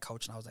called my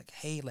coach and I was like,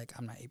 hey, like,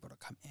 I'm not able to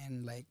come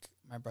in. Like,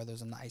 my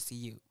brother's in the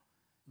ICU.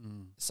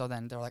 So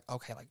then they're like,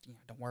 okay, like, you know,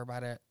 don't worry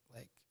about it.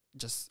 Like,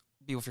 just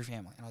be with your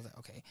family. And I was like,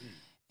 okay.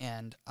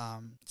 And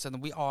so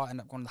then we all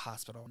ended up going to the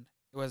hospital.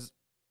 It was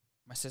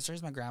my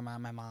sisters, my grandma,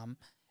 my mom,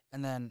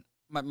 and then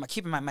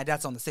keep in mind, my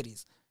dad's still in the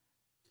cities.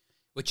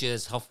 Which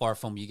is how far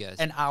from you guys?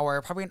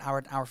 Probably an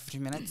hour,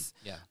 15 minutes.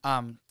 Yeah.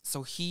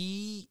 So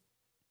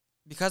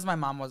because my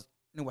mom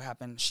knew what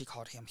happened, she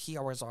called him. He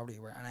was already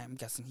aware, and I'm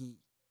guessing he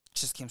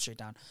just came straight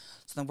down.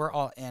 So then we're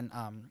all in.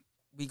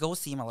 We go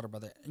see my little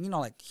brother, and you know,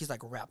 like, he's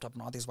like wrapped up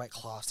in all these white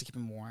cloths to keep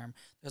him warm.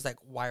 There's like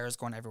wires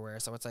going everywhere,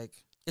 so it's like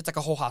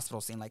a whole hospital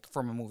scene, like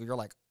from a movie. You're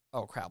like,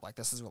 oh crap, like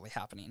this is really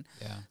happening.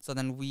 Yeah. So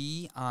then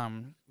we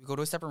go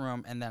to a separate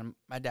room, and then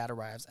my dad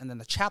arrives, and then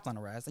the chaplain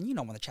arrives, and you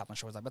know when the chaplain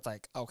shows up, it's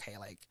like, okay,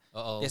 like,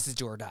 this is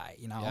do or die,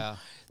 you know. Yeah.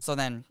 So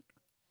then,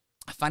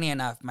 funny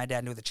enough, my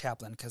dad knew the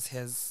chaplain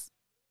because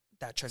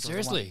that church.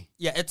 Seriously? Was the one.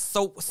 Yeah, it's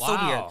so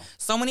weird.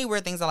 So many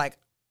weird things that like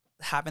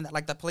happened. That,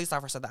 like, the police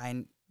officer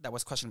that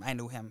was questioning, I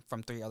knew him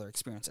from 3 other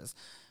experiences.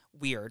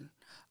 Weird.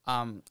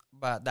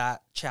 But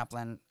that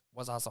chaplain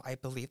was also, I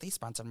believe, they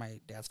sponsored my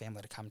dad's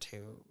family to come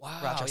to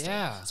Rochester.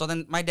 Yeah. So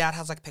then my dad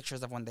has like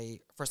pictures of when they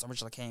first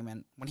originally came,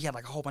 and when he had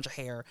like a whole bunch of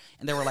hair,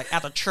 and they were like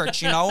at the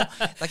church, you know,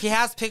 like he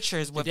has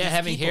pictures with. Did dad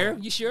having hair?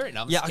 You sure?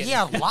 No, yeah, he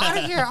had a lot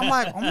of hair. I'm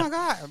like, oh my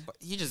God, but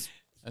he just.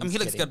 he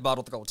looks good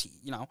bottled with the gold tee,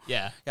 you know.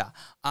 Yeah. Yeah.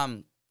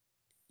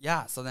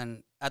 Yeah. So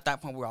then at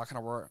that point we all kind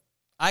of were.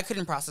 I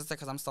couldn't process it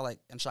because I'm still like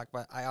in shock,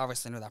 but I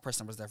obviously knew that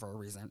person was there for a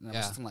reason, and I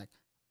was just like,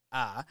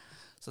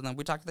 So then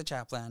we talked to the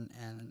chaplain,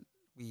 and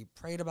we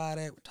prayed about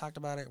it. We talked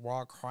about it. We're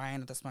all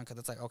crying at this point because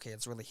it's like, okay,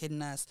 it's really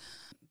hitting us.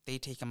 They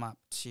take him up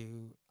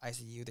to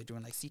ICU. They're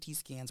doing like CT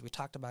scans. We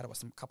talked about it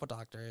with a couple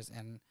doctors,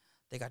 and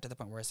they got to the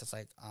point where it's just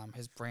like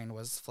his brain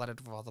was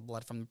flooded with all the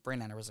blood from the brain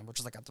aneurysm, which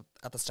is like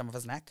at the stem of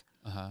his neck.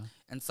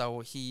 And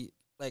so he,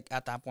 like,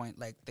 at that point,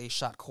 like, they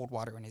shot cold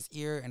water in his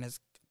ear, and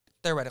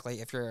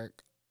theoretically, if your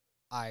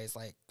eyes,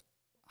 like,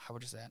 how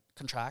would you say it,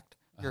 contract,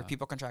 your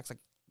pupil contracts, like,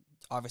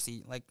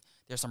 obviously, like,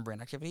 there's some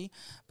brain activity,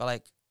 but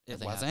like it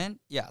wasn't.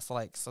 Yeah.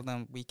 So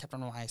then we kept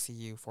him in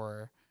ICU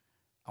for,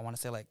 I want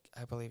to say, like,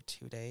 I believe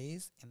 2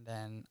 days. And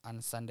then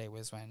on Sunday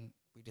was when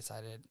we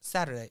decided,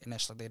 Saturday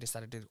initially, they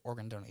decided to do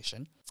organ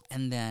donation.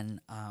 And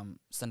then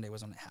Sunday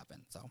was when it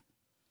happened. So,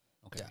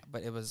 okay. Yeah,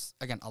 but it was,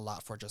 again, a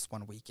lot for just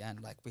one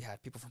weekend. Like, we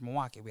had people from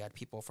Milwaukee. We had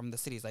people from the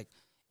cities. Like,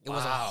 it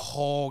was a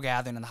whole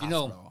gathering in the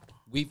hospital. Know,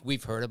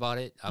 we've heard about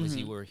it.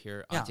 Obviously, we were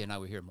here. Auntie and I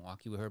were here in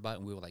Milwaukee. We heard about it,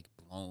 and we were, like,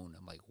 blown.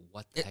 I'm like,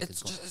 what the heck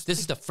is going on? This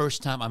is the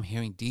first time I'm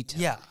hearing detail.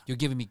 Yeah. You're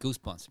giving me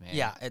goosebumps, man.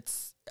 Yeah,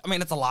 it's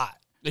a lot.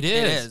 It is.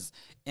 It is.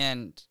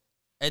 And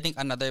I think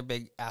another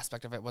big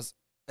aspect of it was,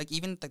 like,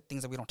 even the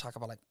things that we don't talk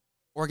about, like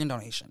organ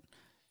donation.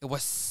 It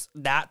was,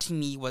 that to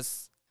me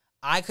was,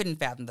 I couldn't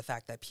fathom the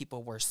fact that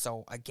people were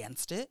so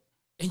against it.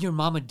 And your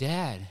mom and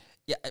dad,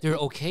 they're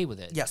okay with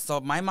it. Yeah, so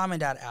my mom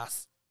and dad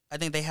asked I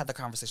think they had the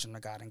conversation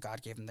with God, and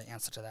God gave them the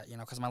answer to that. You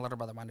know, because my little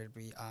brother wanted to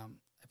be, I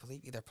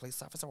believe, either a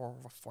police officer or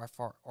a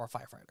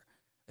firefighter,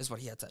 is what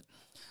he had said.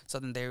 So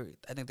then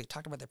I think they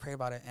talked about it, they prayed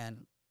about it,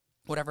 and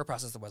whatever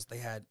process it was, they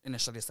had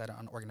initially decided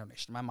on organ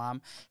donation. My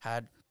mom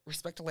had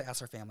respectfully asked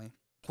her family,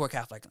 who are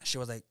Catholic. She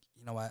was like,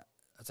 you know what?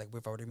 It's like,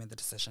 we've already made the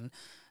decision.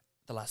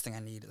 The last thing I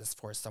need is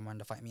for someone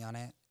to fight me on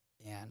it,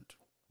 and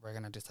we're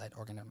gonna decide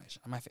organ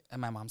donation.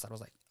 And my mom side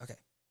was like, okay,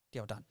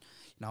 deal done.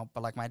 You know,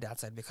 but like my dad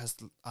said, because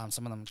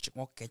some of them,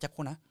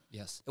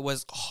 Yes. it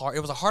was hard. It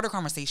was a harder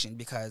conversation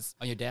because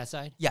On your dad's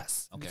side?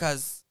 yes, Okay.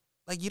 because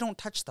like you don't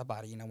touch the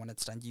body, you know, when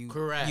it's done. You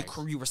Correct.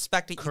 You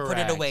respect it. You put it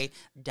Correct. away.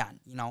 Done.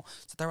 You know.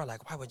 So they were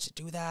like, why would you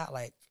do that?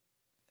 Like,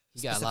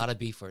 You got a lot of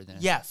beef for then.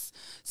 yes.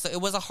 So it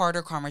was a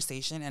harder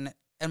conversation,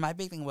 and my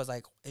big thing was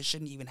like, it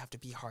shouldn't even have to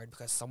be hard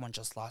because someone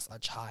just lost a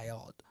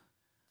child.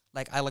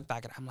 Like I look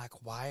back at it, I'm like,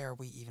 why are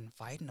we even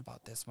fighting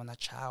about this when the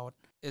child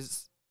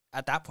is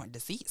at that point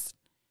deceased?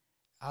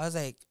 I was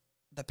like,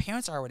 the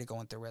parents are already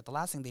going through it. The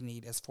last thing they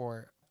need is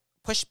for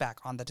pushback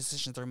on the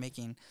decisions they're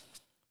making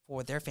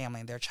for their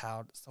family and their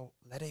child. So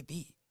let it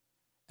be.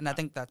 And I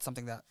think that's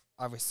something that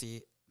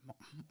obviously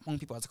Hmong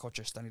people as a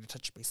culture still need to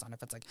touch base on.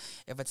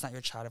 If it's not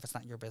your child, if it's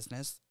not your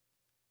business,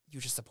 you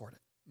just support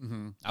it.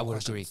 Mm-hmm. I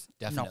would agree.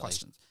 Definitely. No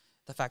questions.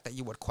 The fact that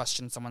you would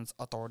question someone's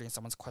authority and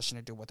someone's question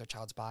to do with their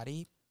child's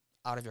body,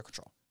 out of your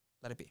control.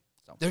 Let it be.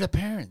 So They're the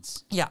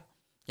parents. yeah.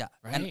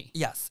 Right. And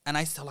yes. And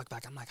I still look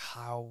back, I'm like,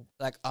 how,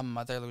 like a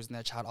mother losing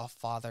their child, a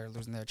father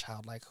losing their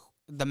child, like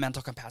the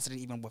mental capacity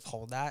to even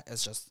withhold that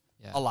is just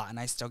a lot. And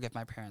I still give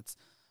my parents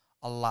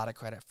a lot of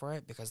credit for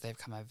it because they've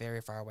come a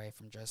very far away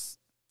from just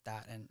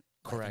that and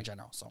life in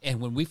general. So And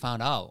when we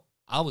found out,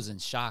 I was in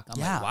shock. I'm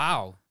like,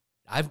 wow.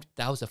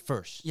 That was the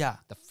first. Yeah.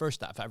 The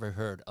first I've ever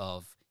heard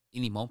of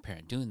any Hmong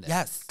parent doing that.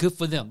 Yes. Good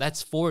for them.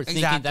 That's forward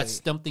thinking. Exactly.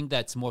 That's something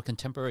that's more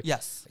contemporary.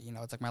 Yes. You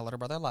know, it's like my little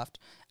brother left.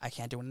 I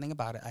can't do anything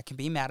about it. I can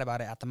be mad about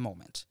it at the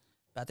moment.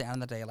 But at the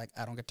end of the day, like,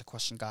 I don't get to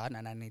question God,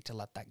 and I need to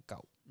let that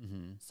go.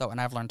 Mm-hmm. So,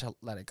 and I've learned to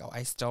let it go.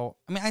 I still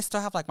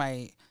have, like,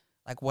 my,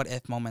 like, what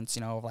if moments,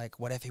 you know, like,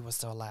 what if he was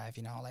still alive,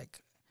 you know,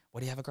 like,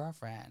 would he have a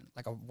girlfriend?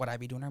 Like, would I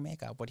be doing her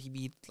makeup? Would he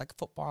be, like, a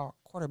football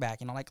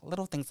quarterback? You know, like,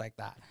 little things like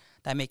that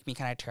that make me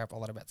kind of tear up a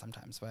little bit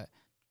sometimes. But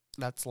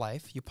that's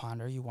life. You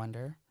ponder, you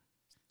wonder.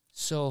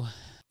 So,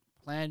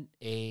 plan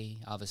A,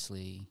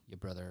 obviously, your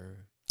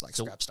brother Like,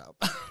 scratched out.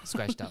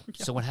 Scratched out.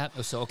 Yeah. So what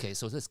happened? So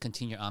let's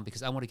continue on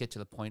because I want to get to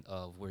the point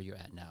of where you're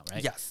at now,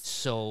 right? Yes.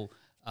 So,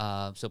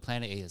 so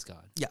plan A is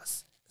gone.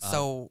 Yes.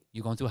 So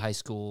you're going through high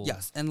school.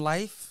 Yes, and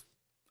life,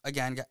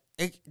 again,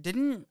 it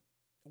didn't.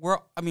 We're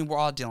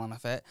all dealing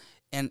with it,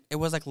 and it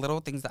was like little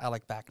things that I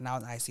look back now,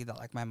 and I see that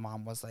like my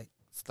mom was like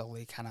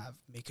slowly kind of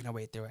making her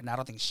way through it, and I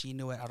don't think she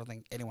knew it. I don't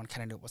think anyone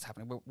kind of knew what was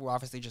happening. We're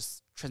obviously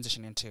just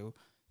transitioning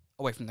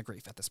away from the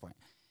grief at this point,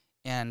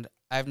 and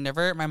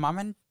my mom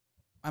and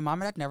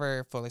dad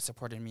never fully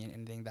supported me in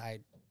anything that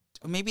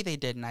maybe they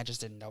did, and I just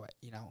didn't know it,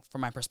 you know,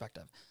 from my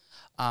perspective.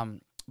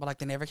 But like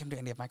they never came to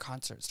any of my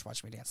concerts to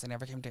watch me dance. They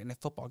never came to any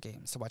football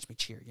games to watch me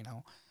cheer, you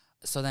know.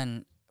 So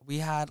then we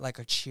had like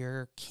a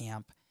cheer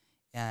camp,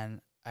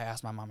 and I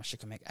asked my mom if she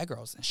could make egg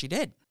rolls, and she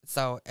did.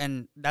 So,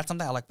 and that's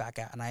something I look back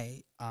at, and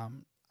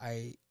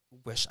I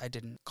wish I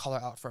didn't call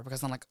her out for it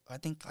because then like I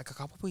think like a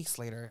couple of weeks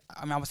later,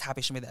 I mean I was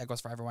happy she made the egg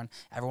rolls for everyone.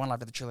 Everyone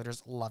loved it. The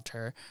cheerleaders loved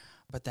her.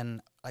 But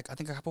then like I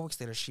think a couple of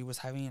weeks later, she was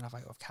having a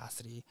fight with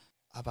Cassidy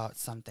about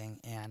something,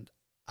 and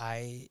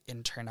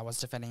in turn I was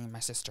defending my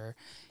sister,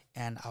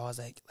 and I was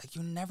like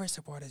you never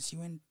support us.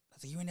 You and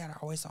dad are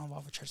always so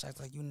involved with church. I was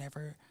like, you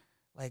never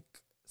like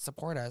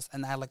support us.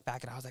 And I look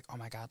back and I was like, oh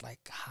my God, like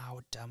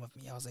how dumb of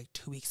me. I was like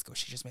 2 weeks ago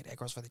she just made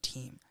egg rolls for the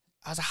team.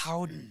 I was like,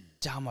 how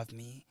dumb of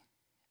me.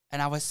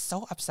 And I was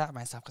so upset at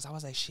myself because I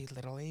was like, she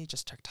literally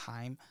just took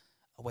time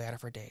away out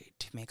of her day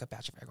to make a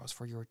batch of egg rolls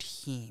for your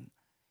team.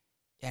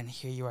 And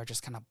here you are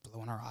just kind of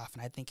blowing her off.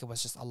 And I think it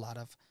was just a lot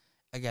of,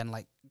 again,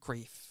 like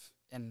grief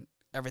and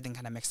everything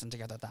kind of mixed in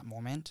together at that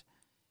moment.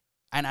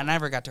 And I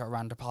never got to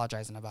around to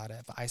apologizing about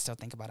it, but I still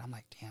think about it. I'm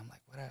like, damn,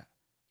 like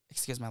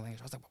excuse my language.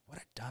 I was like, what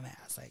a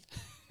dumbass.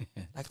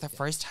 Like the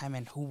first time,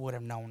 and who would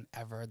have known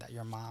ever that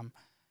your mom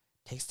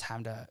takes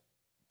time to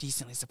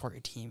decently support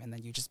your team, and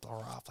then you just blow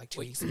her off like 2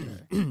 weeks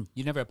later.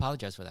 You never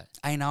apologized for that.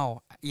 I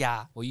know.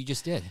 Yeah. Well, you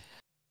just did.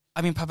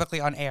 I mean, publicly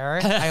on air.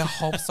 I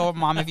hope so,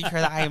 Mom. If you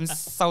hear that, I am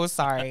so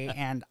sorry,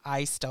 and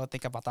I still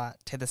think about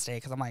that to this day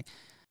because I'm like,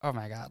 oh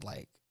my God,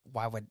 like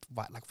why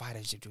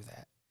did you do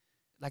that?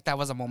 Like that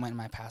was a moment in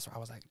my past where I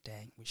was like,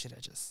 dang, we should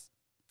have just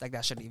like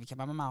that shouldn't even came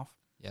out of my mouth.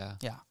 Yeah.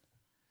 Yeah.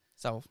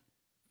 So,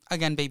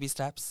 again, baby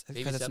steps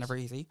because it's never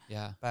easy.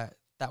 Yeah. But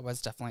that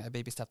was definitely a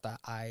baby step that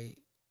I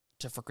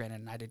took for granted,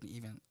 and I didn't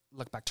even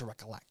look back to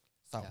recollect.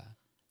 So. Yeah.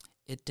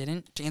 It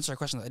didn't, to answer your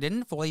question, it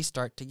didn't fully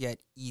start to get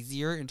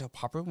easier until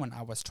probably when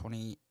I was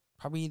 20,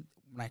 probably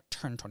when I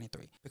turned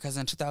 23. Because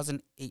in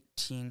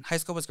 2018, high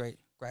school was great,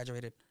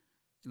 graduated,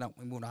 you know,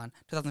 we moved on.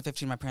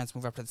 2015, my parents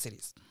moved up to the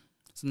cities.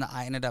 So then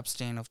I ended up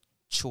staying with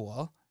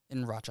Chua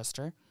in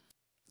Rochester.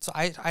 So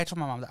I told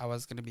my mom that I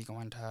was going to be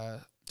going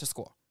to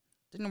school.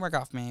 Didn't work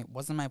out for me.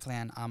 Wasn't my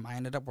plan. I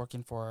ended up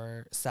working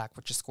for SAC,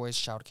 which is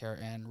School-Age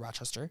Childcare in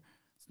Rochester.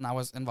 And I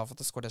was involved with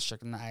the school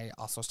district, and I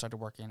also started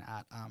working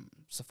at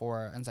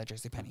Sephora inside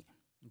JCPenney,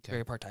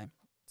 very part-time.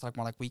 It's like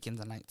more like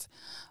weekends and nights.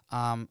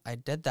 I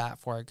did that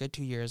for a good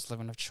 2 years,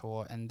 living with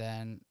Chul, and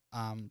then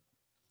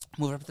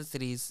moved up to the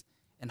cities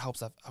in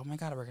hopes of, oh my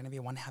God, we're going to be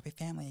one happy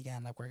family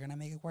again. Like, we're going to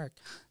make it work.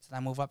 So I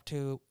moved up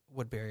to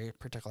Woodbury,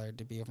 particularly,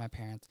 to be with my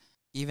parents.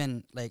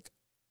 Even, like,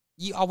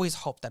 you always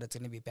hope that it's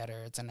going to be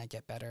better. It's going to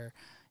get better.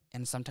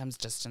 And sometimes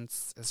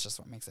distance is just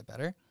what makes it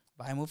better.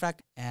 But I moved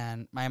back,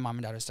 and my mom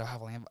and dad are still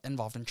heavily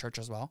involved in church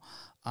as well.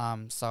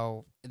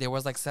 So there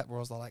was, like, set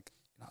rules that, like,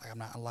 you know, I'm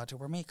not allowed to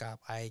wear makeup.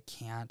 I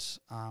can't,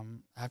 I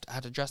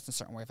have to dress in a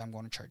certain way if I'm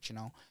going to church, you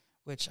know,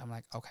 which I'm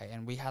like, okay.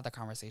 And we had the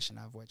conversation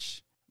of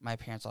which my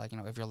parents are like, you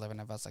know, if you're living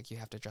with us, like, you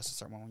have to dress a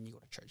certain way when you go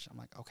to church. I'm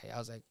like, okay. I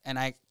was like, and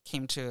I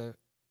came to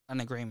an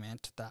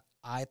agreement that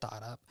I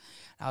thought up.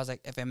 I was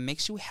like, if it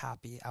makes you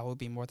happy, I would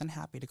be more than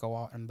happy to go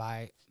out and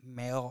buy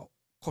male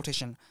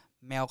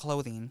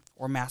clothing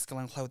or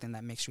masculine clothing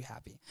that makes you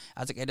happy.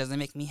 I was like, it doesn't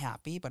make me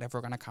happy, but if we're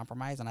going to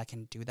compromise and I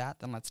can do that,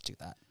 then let's do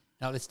that.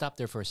 Now let's stop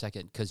there for a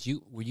second, because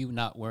were you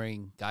not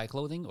wearing guy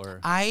clothing,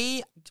 or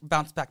I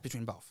bounced back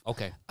between both.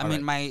 Okay, I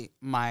mean,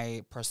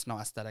 my personal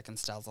aesthetic and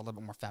style is a little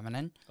bit more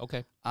feminine.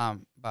 Okay,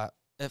 but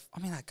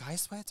like guy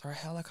sweats are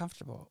hella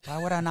comfortable. Why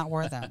would I not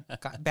wear them?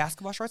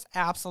 Basketball shorts,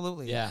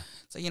 absolutely. Yeah.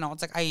 So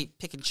it's like I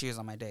pick and choose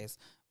on my days,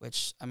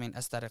 which I mean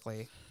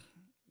aesthetically,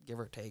 give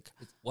or take,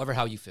 whatever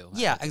how you feel.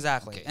 Yeah,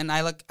 exactly. Okay. And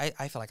I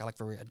feel like I look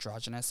very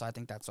androgynous, so I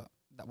think that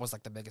was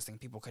like the biggest thing.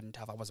 People couldn't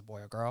tell if I was a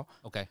boy or girl.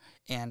 Okay.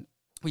 And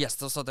yes,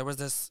 so there was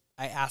this.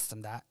 I asked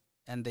them that,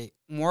 and they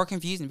more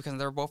confusing because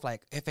they were both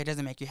like, "If it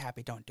doesn't make you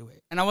happy, don't do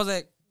it." And I was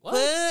like,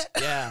 "What?"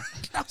 Yeah.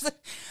 I was like,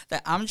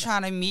 "That I'm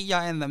trying to meet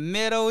y'all in the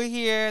middle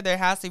here. There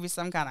has to be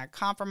some kind of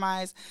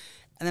compromise."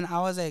 And then I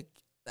was like,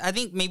 I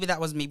think maybe that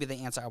was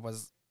the answer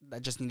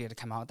that just needed to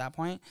come out at that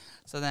point.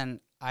 So then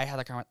I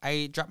had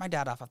I dropped my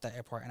dad off at the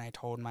airport, and I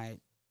told my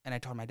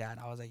dad,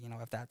 I was like,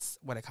 if that's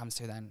what it comes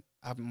to, then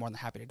I'm more than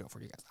happy to do it for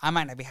you guys. I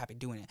might not be happy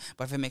doing it,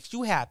 but if it makes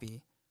you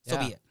happy, so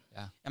be it.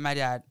 Yeah. And my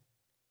dad,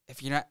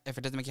 if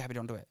it doesn't make you happy,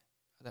 don't do it.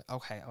 I was like,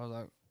 okay. I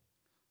was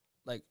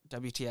like,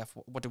 WTF,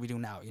 what do we do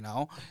now,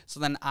 So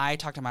then I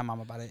talked to my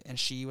mom about it, and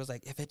she was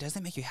like, if it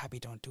doesn't make you happy,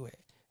 don't do it.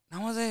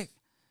 And I was like,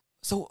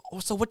 so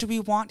what do we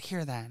want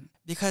here then?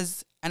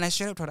 And I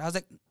straight up told her, I was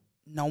like,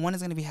 no one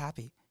is going to be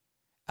happy.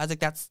 I was like,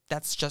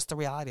 that's just the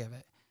reality of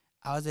it.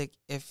 I was like,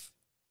 if,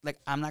 like,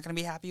 I'm not going to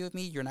be happy with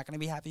me, you're not going to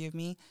be happy with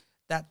me,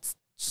 that's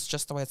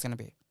just the way it's going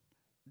to be.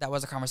 That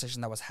was a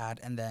conversation that was had,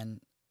 and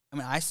then, I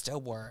mean, I still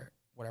wore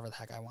whatever the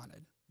heck I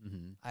wanted.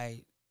 Mm-hmm.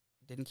 I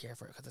didn't care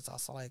for it because it's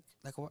also like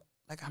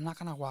I'm not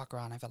gonna walk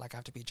around. I feel like I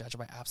have to be judged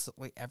by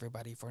absolutely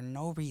everybody for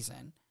no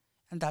reason,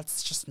 and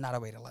that's just not a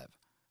way to live.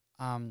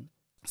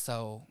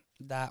 So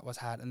that was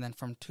had, and then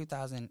from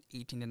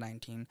 2018 to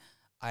 19,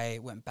 I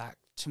went back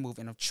to move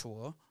in with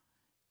Chul,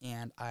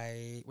 and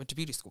I went to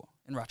beauty school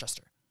in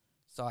Rochester.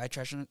 So I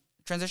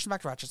transitioned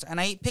back to Rochester, and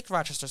I picked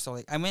Rochester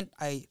solely.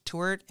 I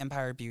toured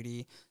Empire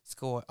Beauty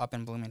School up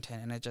in Bloomington,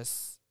 and I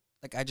just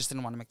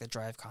didn't want to make the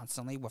drive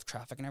constantly with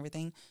traffic and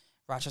everything.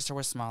 Rochester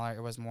was smaller.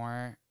 It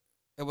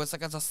was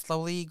like it's a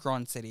slowly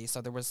growing city,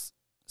 so there was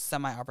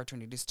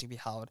semi-opportunities to be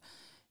held.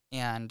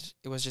 And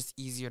it was just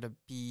easier to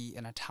be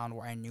in a town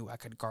where I knew I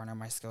could garner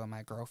my skill and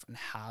my growth and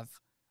have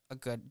a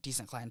good,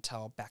 decent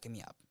clientele backing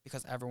me up.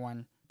 Because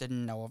everyone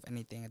didn't know of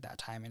anything at that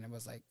time, and it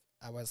was like,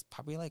 I was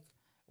probably like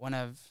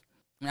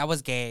I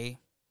was gay.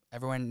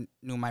 Everyone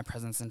knew my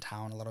presence in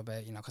town a little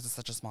bit, because it's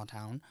such a small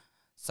town.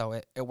 So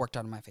it worked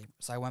out in my favor.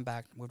 So I went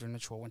back, moved into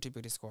Chul, went to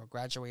beauty school,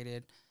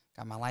 graduated,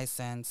 got my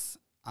license,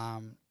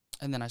 and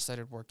then I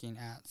started working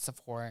at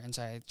Sephora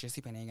inside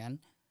JCPenney again.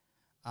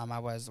 I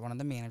was one of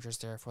the managers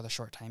there for the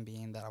short time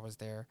being that I was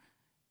there.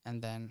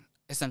 And then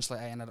essentially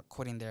I ended up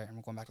quitting there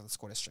and going back to the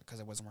school district because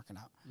it wasn't working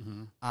out.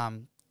 Mm-hmm.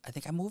 I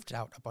think I moved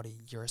out about a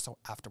year or so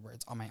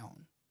afterwards on my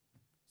own.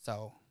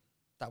 So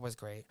that was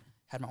great.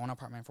 Had my own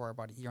apartment for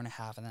about a year and a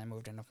half, and then I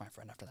moved in with my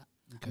friend after that.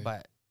 Okay.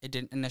 But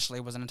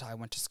it wasn't until I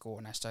went to school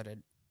and I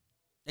started,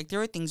 like,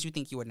 there are things you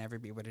think you would never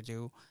be able to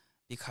do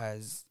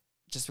because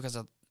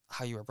of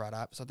how you were brought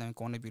up. So then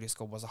going to beauty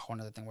school was a whole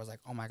other thing. Was like,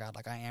 oh my God,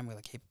 like, I am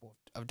really capable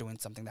of doing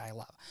something that I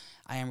love.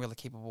 I am really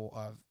capable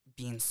of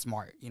being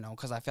smart,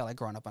 because I felt like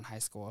growing up in high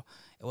school,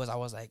 I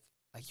was like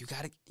you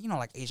gotta,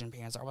 like Asian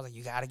parents are always like,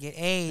 you gotta get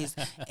A's.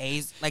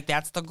 A's, like,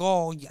 that's the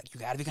goal. You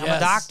gotta become a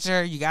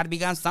doctor. You gotta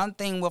become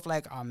something with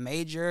like a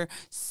major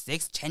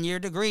 6-10-year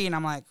degree. And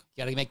I'm like,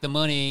 you gotta make the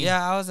money.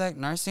 Yeah, I was like,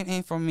 nursing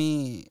ain't for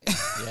me.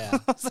 Yeah.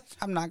 I was like,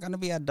 I'm not gonna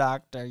be a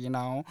doctor, If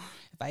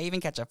I even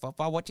catch a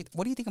football, what do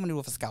you think I'm gonna do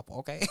with a scalpel,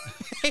 okay?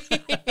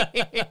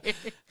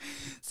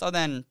 So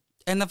then,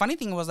 and the funny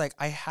thing was, like,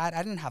 I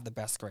didn't have the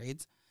best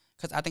grades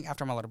because I think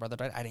after my little brother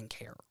died, I didn't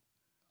care.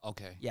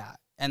 Okay. Yeah.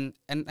 And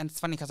it's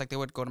funny because, like, they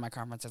would go to my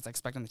conferences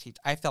expecting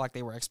I felt like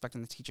they were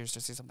expecting the teachers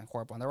to say something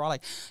horrible. And they were all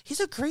like, he's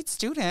a great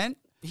student.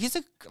 He's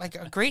a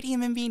great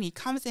human being. He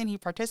comes in, he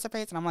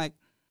participates. And I'm like,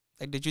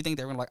 Like, did you think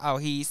they were gonna like, oh,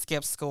 he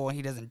skips school and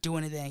he doesn't do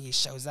anything, he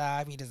shows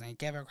up, he doesn't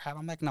give a crap?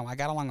 I'm like, no, I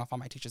got along with all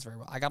my teachers very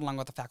well. I got along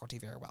with the faculty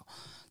very well.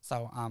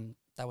 So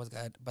that was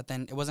good. But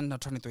then it wasn't until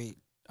 23.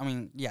 I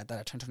mean, yeah, that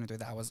I turned 23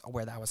 that I was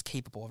aware that I was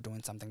capable of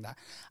doing something that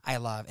I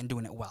love and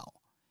doing it well.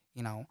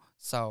 You know,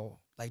 so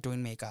like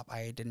doing makeup,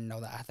 I didn't know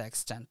that I had the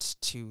extent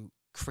to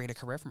create a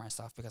career for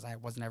myself because I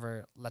was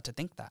never led to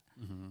think that.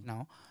 You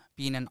know,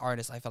 being an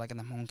artist, I feel like in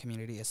the Hmong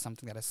community is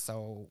something that is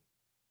so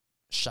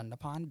shunned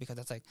upon because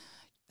it's like,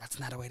 that's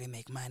not a way to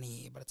make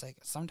money. But it's like,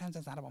 sometimes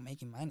it's not about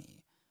making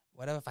money.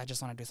 What if I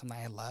just want to do something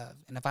I love?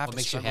 And if I have to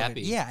struggle, and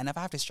if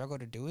I have to struggle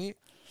to do it,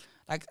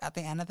 like at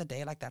the end of the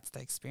day, like that's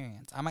the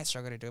experience. I might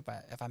struggle to do it,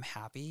 but if I'm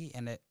happy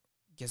and it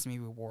gives me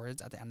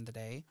rewards at the end of the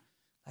day,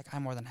 like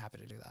I'm more than happy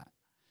to do that.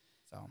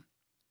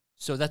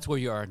 So that's where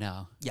you are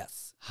now.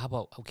 Yes. How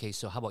about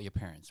your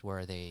parents? Where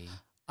are they?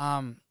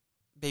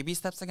 Baby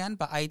steps again,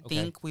 but I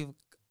think we've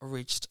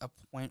reached a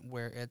point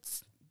where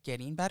it's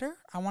getting better,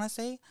 I want to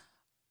say.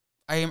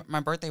 My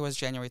birthday was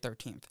January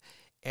 13th,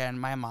 and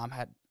my mom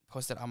had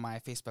posted on my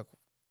Facebook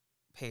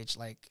page,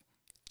 like,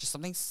 just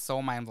something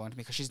so mind-blowing to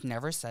me because she's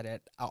never said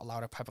it out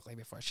loud or publicly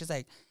before. She's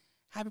like,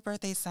 happy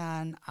birthday,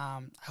 son.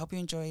 I hope you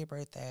enjoy your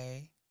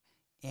birthday.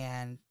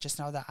 And just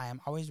know that I am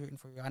always rooting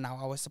for you and I'll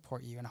always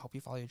support you and I hope you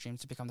follow your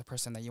dreams to become the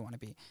person that you want to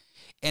be.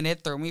 And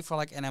it threw me for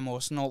like an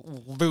emotional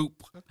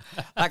loop.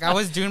 Like I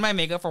was doing my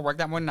makeup for work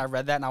that morning and I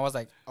read that and I was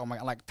like, oh my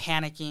God, like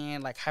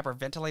panicking, like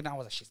hyperventilating. I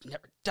was like, she's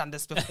never done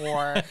this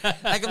before.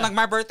 like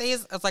my birthday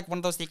it's like one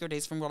of those sacred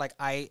days for me where like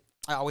I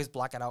always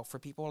block it out for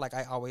people. Like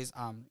I always,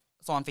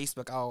 so on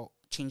Facebook, I'll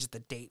change the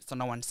date so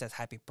no one says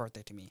happy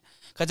birthday to me.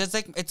 Cause it's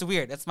like, it's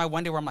weird. It's my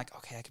one day where I'm like,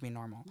 okay, I can be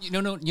normal.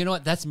 You know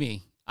what? That's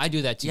me. I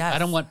do that too. Yes. I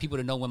don't want people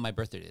to know when my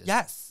birthday is.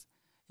 Yes.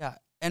 Yeah.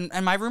 And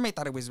my roommate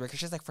thought it was weird because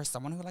she's like, for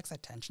someone who likes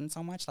attention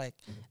so much, like,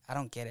 I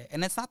don't get it.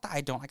 And it's not that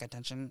I don't like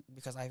attention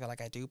because I feel like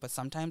I do, but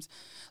sometimes,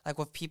 like,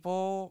 with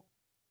people,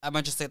 I'm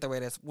going to just say it the way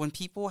it is. When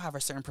people have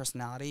a certain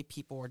personality,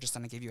 people are just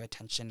going to give you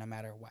attention no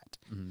matter what.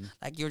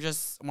 Like, you're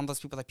just one of those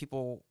people that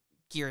people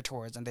gear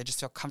towards and they just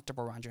feel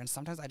comfortable around you. And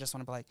sometimes I just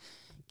want to be like,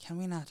 can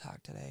we not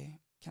talk today?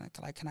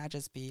 Can I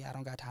just be, I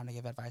don't got time to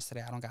give advice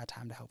today. I don't got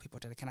time to help people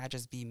today. Can I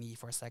just be me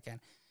for a second?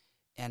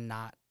 And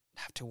not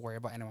have to worry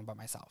about anyone but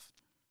myself.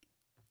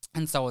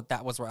 And so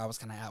that was where I was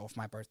kind of at with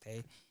my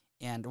birthday.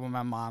 And when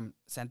my mom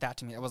sent that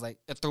to me, it was like,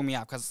 it threw me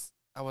out because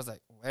I was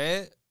like,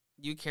 what?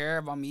 You care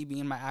about me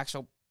being my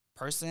actual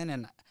person?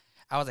 And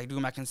I was like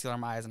doing my concealer in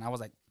my eyes and I was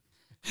like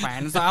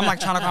crying. So I'm like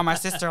trying to call my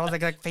sister. I was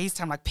like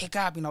FaceTime, like pick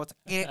up, you know, it's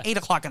 8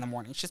 o'clock in the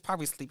morning. She's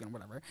probably sleeping or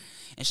whatever.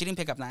 And she didn't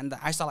pick up that. And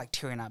I saw like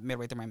tearing up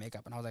midway through my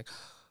makeup. And I was like,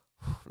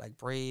 like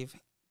brave,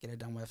 get it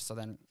done with. So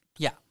then,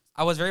 yeah.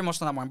 I was very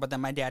emotional that morning, but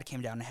then my dad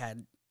came down and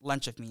had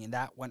lunch with me, and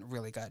that went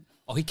really good.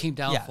 Oh, he came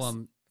down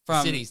from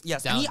cities?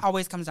 Yes, down. And he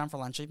always comes down for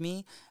lunch with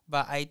me,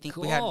 but I think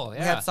we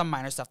had some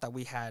minor stuff that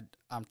we had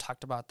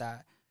talked about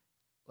that,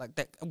 like,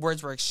 the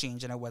words were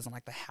exchanged, and it wasn't,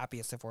 like, the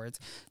happiest of words.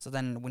 So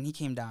then when he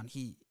came down,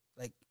 he,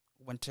 like,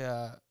 went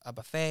to a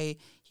buffet.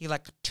 He,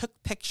 like, took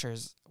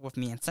pictures with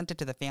me and sent it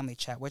to the family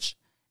chat, which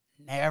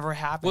never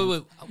happened.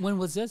 Wait, when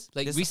was this?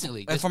 Like,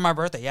 recently? For my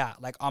birthday, yeah.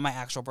 Like, on my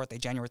actual birthday,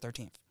 January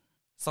 13th.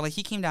 So, like,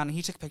 he came down and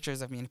he took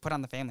pictures of me and he put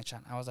on the family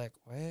chat. I was like,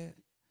 what? You're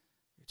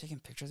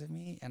taking pictures of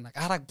me? And, like,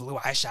 I had, like, blue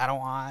eyeshadow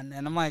on.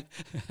 And I'm like,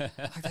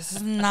 this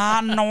is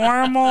not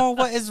normal.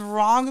 What is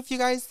wrong with you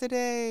guys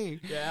today?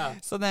 Yeah.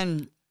 So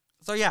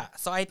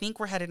I think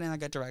we're headed in a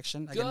good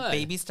direction. Again,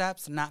 baby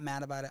steps, not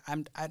mad about it.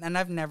 And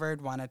I've never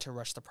wanted to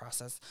rush the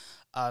process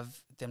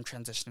of them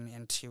transitioning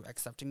into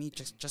accepting me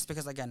just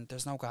because, again,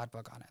 there's no God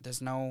book on it.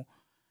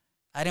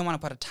 I didn't want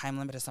to put a time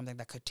limit to something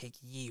that could take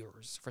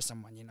years for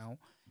someone, you know?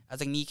 As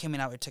like me coming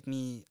out, it took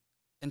me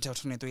until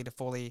 23 to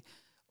fully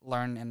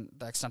learn and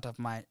the extent of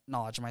my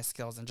knowledge and my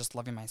skills and just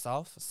loving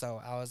myself.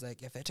 So I was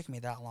like, if it took me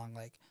that long,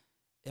 like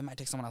it might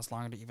take someone else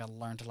longer to even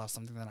learn to love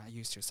something they're not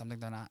used to, something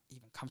they're not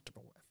even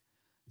comfortable with.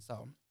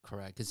 So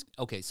correct.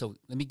 So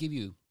let me give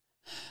you,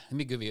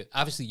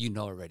 obviously you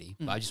know already,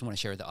 but I just want to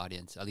share with the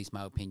audience, at least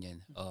my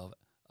opinion of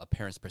a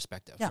parent's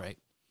perspective, right?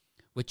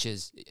 Which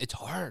is, it's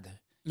hard.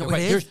 No,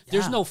 right?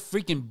 There's no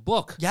freaking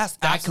book that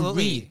I can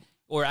read.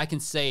 Or I can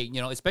say,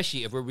 you know,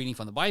 especially if we're reading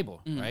from the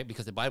Bible, right?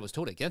 Because the Bible is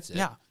totally against it.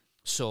 Yeah.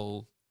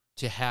 So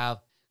to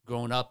have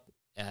grown up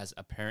as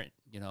a parent,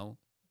 you know,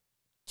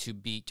 to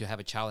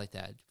have a child like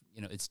that,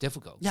 you know, it's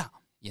difficult. Yeah.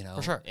 You know,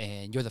 for sure.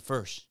 And you're the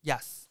first.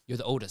 Yes. You're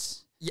the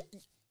oldest. Yeah.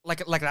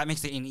 Like that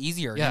makes it even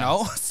easier, you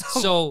know?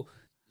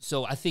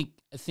 So I think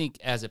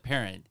as a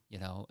parent, you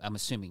know, I'm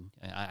assuming,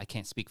 I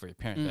can't speak for a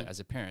parent, but as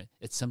a parent,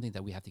 it's something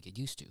that we have to get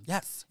used to.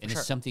 Yes. And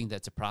it's something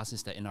that's a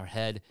process that in our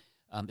head,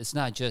 it's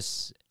not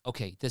just,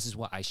 okay, this is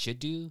what I should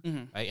do,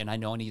 right? And I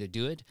know I need to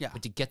do it,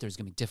 but to get there is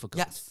going to be difficult.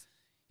 Yes.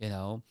 You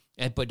know,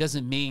 but it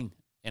doesn't mean,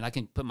 and I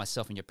can put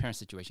myself in your parent's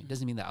situation, it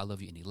doesn't mean that I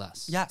love you any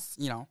less. Yes,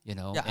 you know. Yeah,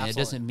 and absolutely. It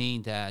doesn't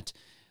mean that,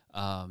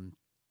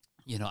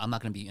 you know, I'm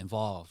not going to be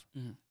involved,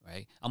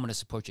 right? I'm going to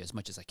support you as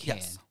much as I can,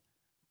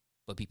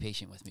 but be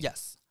patient with me.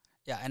 Yes.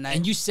 Yeah,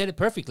 And you said it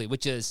perfectly,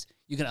 which is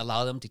you're going to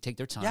allow them to take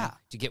their time Yeah.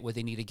 to get what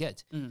they need to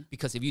get. Mm.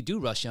 Because if you do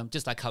rush them,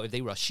 just like how if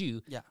they rush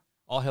you, Yeah.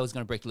 all hell is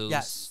going to break loose.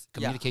 Yes. Yeah.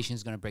 Communication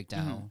is going to break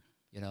down,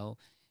 you know?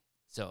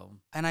 So.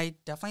 And I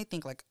definitely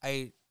think, like,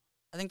 I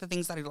think the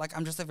things that I like,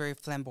 I'm just a very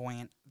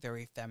flamboyant,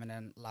 very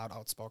feminine, loud,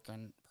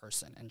 outspoken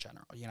person in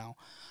general, you know?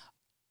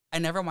 I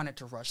never wanted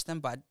to rush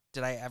them, but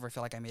did I ever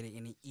feel like I made it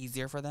any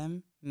easier for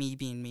them, me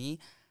being me?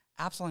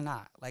 Absolutely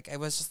not. Like, it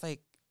was just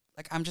like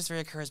I'm just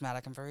very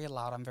charismatic. I'm very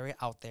loud. I'm very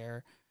out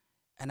there.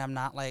 And I'm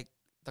not, like,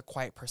 the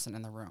quiet person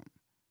in the room.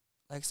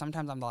 Like,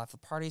 sometimes I'm the life of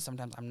the party.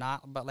 Sometimes I'm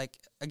not. But, like,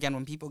 again,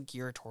 when people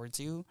gear towards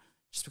you,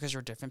 just because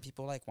you're different,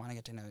 people, like, want to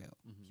get to know you.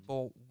 Mm-hmm.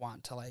 People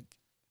want to, like,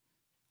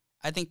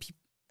 I think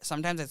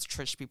sometimes it's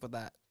church people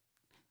that,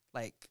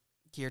 like,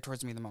 gear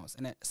towards me the most.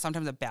 And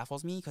sometimes it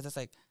baffles me because it's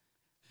like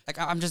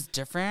I'm just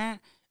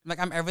different. Like,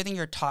 I'm everything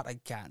you're taught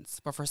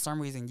against. But for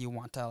some reason, you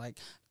want to, like,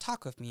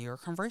 talk with me or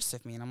converse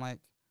with me. And I'm like,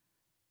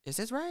 is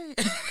this right?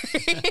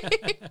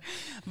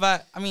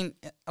 But, I mean,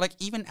 like,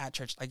 even at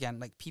church, again,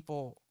 like,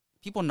 people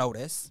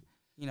notice.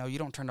 You know, you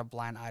don't turn a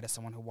blind eye to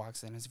someone who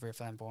walks in who's very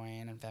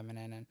flamboyant and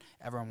feminine and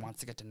everyone wants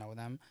to get to know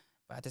them.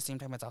 But at the same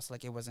time, it's also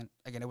like it wasn't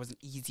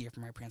easier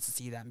for my parents to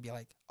see that and be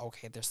like,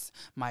 okay,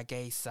 my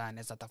gay son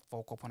is at the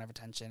focal point of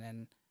attention.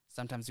 And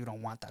sometimes we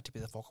don't want that to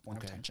be the focal point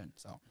of attention.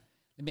 So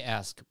let me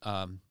ask,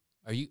 are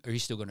you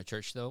still going to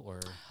church though? Or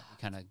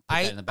kind of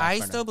in the back I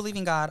burner? still believe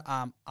in God.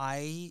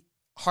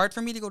 Hard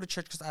for me to go to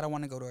church because I don't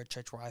want to go to a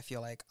church where I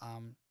feel like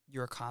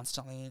you're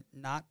constantly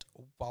not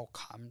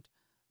welcomed,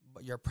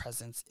 but your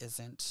presence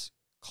isn't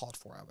called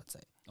for, I would say.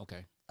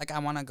 Okay. Like, I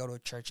want to go to a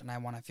church and I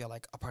want to feel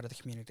like a part of the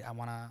community. I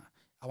want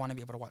to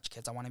be able to watch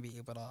kids. I want to be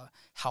able to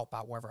help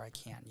out wherever I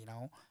can, you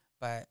know?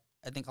 But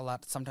I think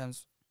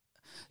sometimes,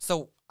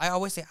 so I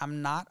always say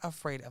I'm not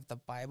afraid of the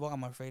Bible.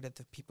 I'm afraid of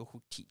the people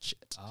who teach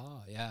it.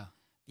 Oh, yeah.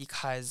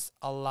 Because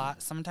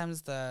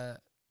sometimes I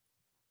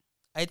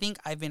think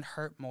I've been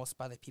hurt most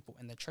by the people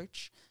in the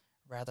church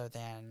rather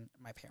than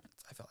my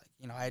parents. I feel like,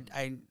 you know,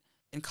 I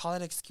and call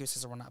it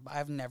excuses or whatnot, but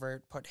I've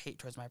never put hate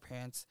towards my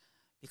parents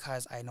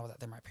because I know that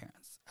they're my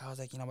parents. I was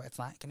like, you know what, it's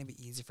not going to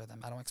be easy for them.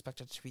 I don't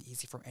expect it to be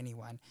easy for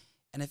anyone.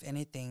 And if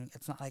anything,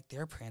 it's not like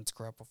their parents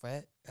grew up with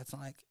it. It's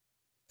not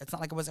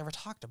like it was ever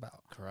talked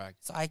about.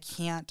 Correct. So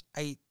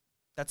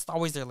that's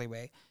always their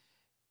leeway.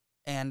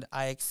 And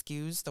I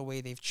excuse the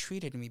way they've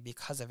treated me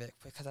because of it,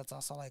 because that's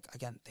also like,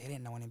 again, they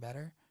didn't know any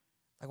better.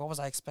 Like, what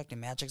was I expecting?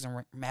 Magic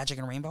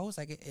and rainbows?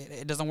 Like,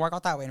 it doesn't work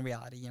out that way in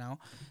reality, you know?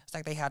 It's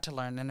like they had to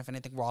learn, and if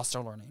anything, we're all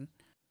still learning.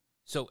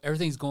 So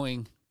everything's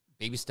going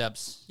baby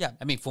steps. Yeah.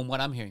 I mean, from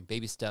what I'm hearing,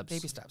 baby steps.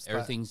 Baby steps.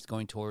 Everything's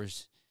going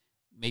towards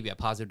maybe a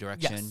positive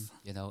direction, yes.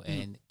 You know,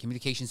 and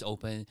communication's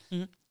open.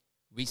 Mm-hmm.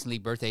 Recently,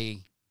 birthday.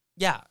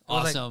 Yeah.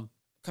 Awesome. Like,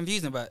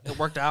 confusing, but it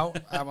worked out.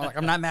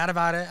 I'm not mad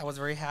about it. I was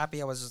very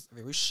happy. I was just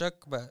very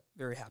shook, but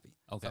very happy.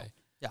 Okay. So,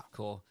 yeah.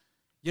 Cool.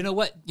 You know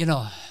what?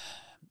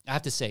 I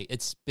have to say,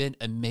 it's been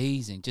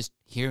amazing just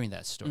hearing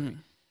that story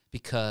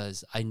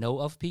because I know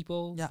of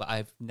people, but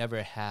I've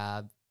never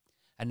had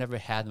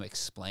them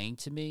explain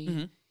to me.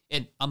 Mm-hmm.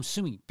 And I'm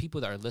assuming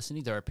people that are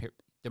listening, there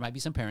might be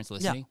some parents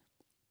listening,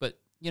 but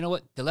you know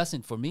what? The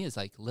lesson for me is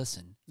like,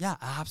 listen. Yeah,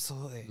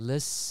 absolutely.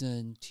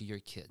 Listen to your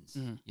kids.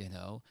 Mm-hmm. You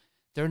know,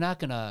 they're not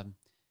gonna.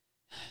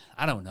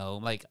 I don't know.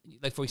 Like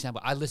for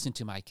example, I listen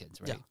to my kids,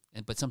 right?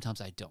 Yeah. But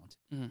sometimes I don't,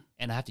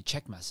 and I have to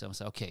check myself and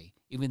say, okay,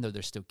 even though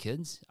they're still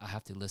kids, I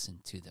have to listen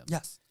to them.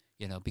 Yes.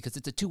 You know, because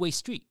it's a two-way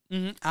street.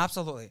 Mm-hmm.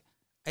 Absolutely.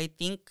 I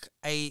think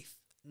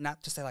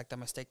not to say like the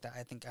mistake that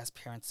I think as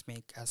parents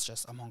make as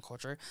just a Hmong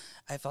culture,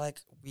 I feel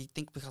like we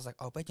think because like,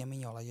 oh, but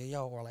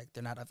or like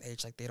they're not of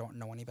age, like they don't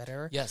know any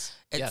better. Yes.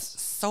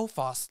 It's so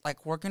false.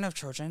 Like working with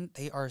children,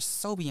 they are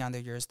so beyond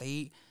their years.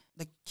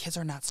 The kids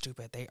are not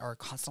stupid. They are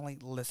constantly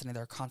listening.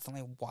 They're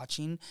constantly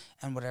watching.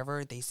 And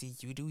whatever they see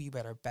you do, you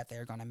better bet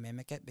they're going to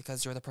mimic it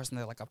because you're the person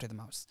they look up to the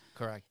most.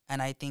 Correct.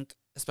 And I think,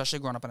 especially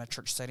growing up in a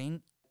church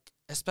setting,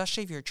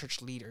 especially if you're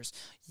church leaders,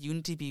 you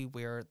need to be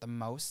aware the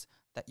most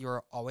that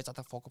you're always at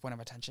the focal point of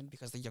attention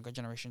because the younger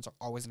generations are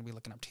always going to be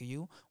looking up to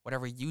you.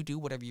 Whatever you do,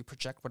 whatever you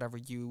project, whatever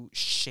you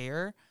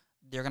share,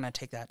 they're going to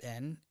take that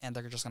in and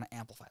they're just going to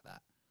amplify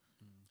that.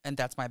 And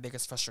that's my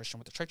biggest frustration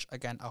with the church.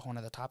 Again, a whole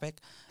nother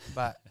topic.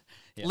 But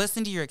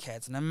listen to your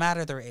kids, no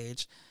matter their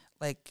age,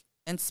 like,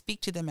 and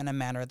speak to them in a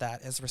manner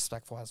that is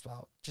respectful as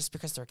well. Just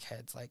because they're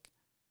kids, like,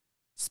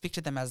 speak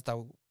to them as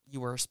though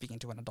you were speaking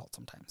to an adult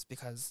sometimes,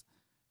 because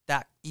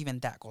that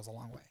goes a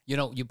long way. You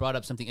know, you brought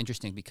up something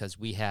interesting because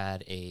we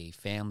had a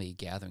family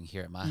gathering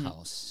here at my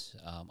house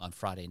on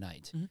Friday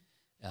night.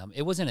 Mm-hmm.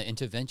 It wasn't an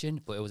intervention,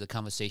 but it was a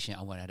conversation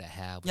I wanted to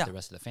have with the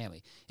rest of the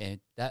family. And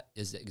that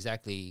is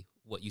exactly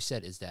what you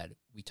said, is that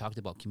we talked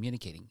about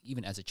communicating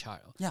even as a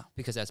child. Yeah.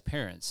 Because as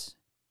parents,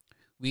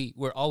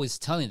 we're always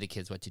telling the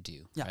kids what to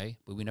do, right?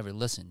 But we never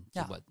listen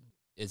to what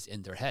is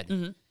in their head.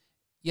 Mm-hmm.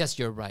 Yes,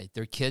 you're right.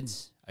 Their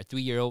kids are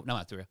 3-year-old, no,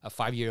 not 3, a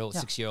 5-year-old,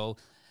 6-year-old,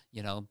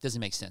 you know, doesn't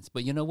make sense.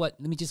 But you know what?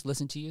 Let me just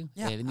listen to you.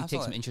 Yeah, let me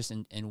take some interest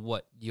in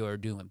what you're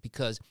doing,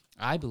 because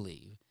I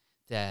believe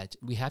that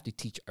we have to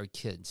teach our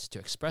kids to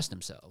express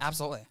themselves.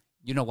 Absolutely.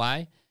 You know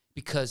why?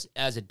 Because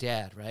as a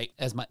dad, right?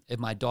 If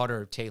my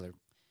daughter Taylor,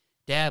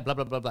 Dad, blah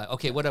blah blah blah.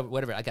 Okay,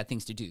 whatever. I got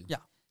things to do. Yeah.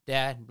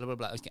 Dad, blah blah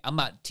blah. Okay, I'm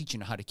not teaching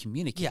her how to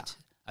communicate. Yeah.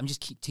 I'm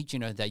just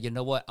teaching her that, you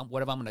know what?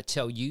 Whatever I'm going to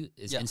tell you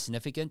is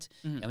insignificant.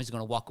 I'm just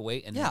going to walk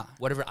away. And then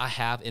whatever I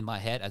have in my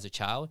head as a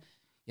child,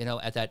 you know,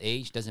 at that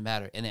age, doesn't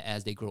matter. And then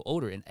as they grow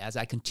older and as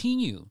I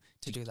continue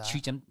to do that,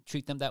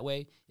 treat them that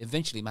way,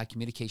 eventually my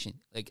communication,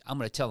 like I'm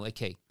going to tell them,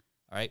 okay,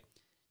 all right,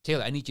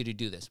 Taylor, I need you to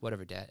do this,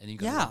 whatever, Dad. And you're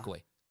going to walk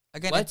away.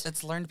 Again,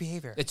 it's learned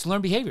behavior. It's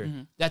learned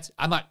behavior.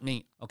 I'm not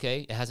me.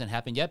 Okay, it hasn't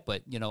happened yet,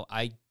 but you know,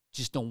 I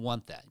just don't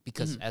want that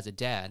because as a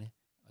dad,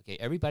 okay,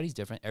 everybody's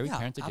different. Every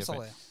parents are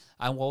different.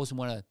 I always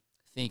want to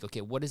think,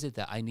 okay, what is it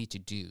that I need to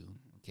do,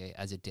 okay,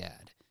 as a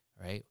dad,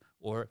 right?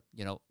 Or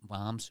you know,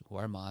 moms who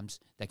are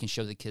moms that can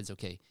show the kids,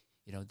 okay,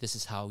 you know, this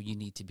is how you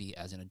need to be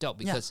as an adult.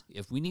 Because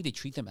if we need to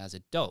treat them as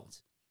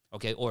adults,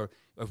 okay, or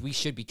if we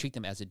should be treat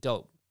them as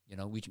adult. You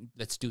know,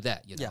 let's do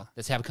that. You know,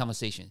 let's have a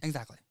conversation.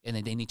 Exactly. And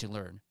then they need to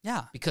learn.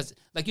 Yeah. Because,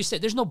 like you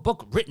said, there's no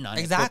book written on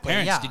it for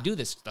parents to do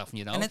this stuff.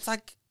 You know, and it's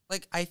like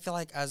I feel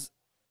like as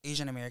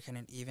Asian American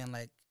and even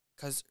like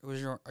because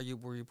were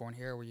you born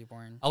here? Or were you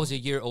born? I was a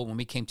year old when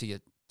we came to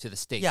the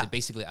States. Yeah. So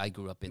basically, I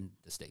grew up in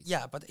the States.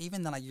 Yeah, but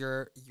even then, like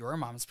your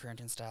mom's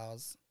parenting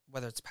styles,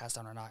 whether it's passed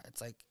down or not,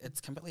 it's like it's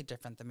completely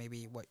different than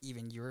maybe what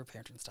even your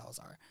parenting styles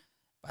are.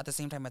 But at the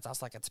same time, it's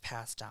also like it's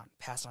passed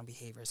down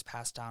behaviors,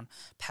 passed down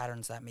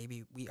patterns that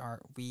maybe we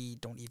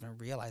don't even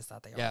realize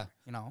that they are.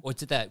 You know, or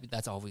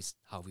that's always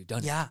how we've done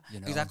it. Yeah, you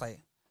know? Exactly.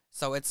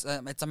 So it's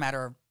a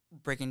matter of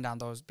breaking down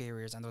those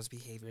barriers and those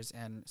behaviors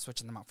and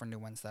switching them out for new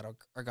ones that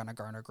are going to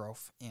garner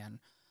growth and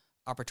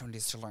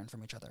opportunities to learn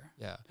from each other.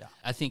 Yeah.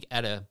 I think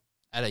at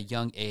a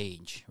young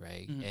age,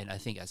 right? And I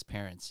think as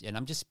parents, and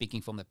I'm just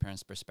speaking from the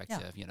parents'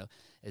 perspective, you know,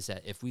 is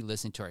that if we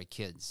listen to our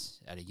kids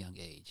at a young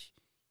age,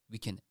 we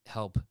can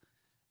help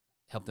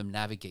them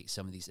navigate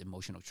some of these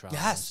emotional traumas.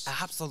 Yes,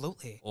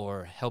 absolutely.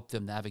 Or help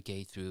them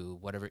navigate through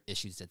whatever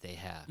issues that they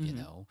have, you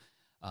know.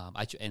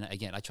 I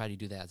try to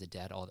do that as a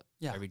dad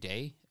every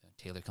day.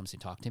 Taylor comes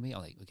and talk to me.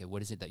 I'm like, okay,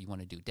 what is it that you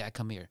want to do? Dad,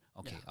 come here.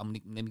 Okay,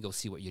 let me go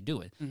see what you're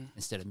doing.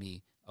 Instead of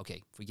me,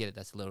 okay, forget it.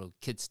 That's little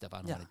kid stuff. I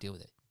don't want to deal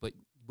with it. But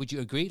would you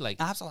agree?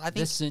 Like, absolutely. I think,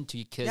 listen to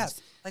your kids.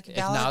 Yes, like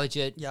acknowledge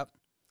it. Yep.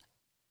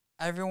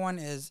 Everyone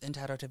is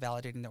entitled to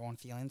validating their own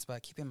feelings,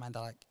 but keep in mind that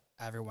like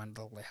everyone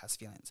literally has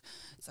feelings.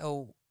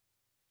 So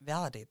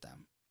validate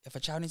them. If a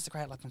child needs to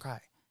cry, let them cry.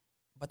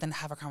 But then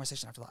have a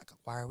conversation after, like,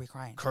 why are we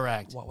crying?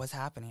 Correct. What was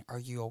happening? Are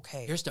you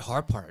okay? Here's the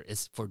hard part: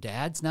 is for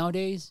dads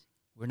nowadays,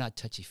 we're not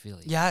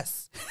touchy-feely.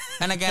 Yes.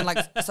 And again, like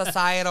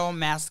societal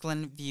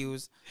masculine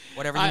views,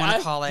 whatever you want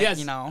to call it, yes,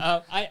 you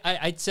know.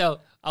 I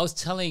was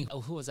telling,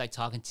 who was I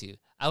talking to?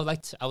 I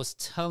was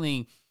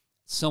telling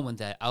someone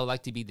that I would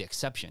like to be the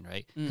exception,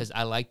 right? Because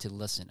I like to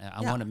listen. And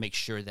I want to make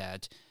sure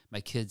that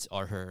my kids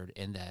are heard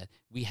and that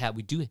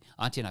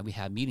Auntie and I, we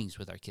have meetings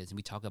with our kids and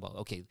we talk about,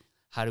 okay,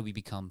 how do we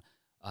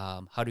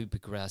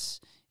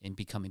progress in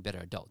becoming better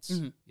adults,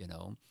 you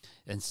know?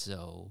 And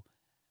so,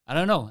 I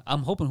don't know.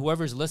 I'm hoping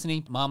whoever's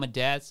listening, mom and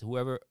dads,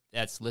 whoever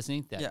that's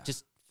listening, that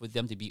just for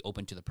them to be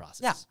open to the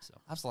process. Yeah, so.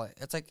 Absolutely.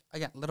 It's like,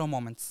 again, little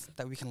moments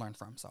that we can learn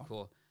from. So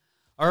cool.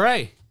 All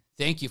right.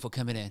 Thank you for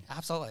coming in.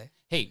 Absolutely.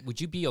 Hey, would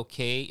you be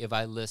okay if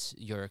I list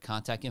your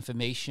contact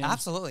information?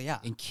 Absolutely, yeah.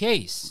 In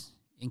case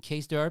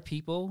there are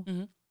people,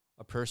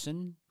 a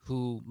person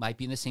who might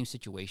be in the same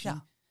situation. Yeah.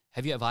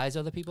 Have you advised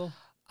other people?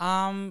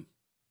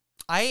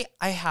 I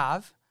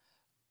have.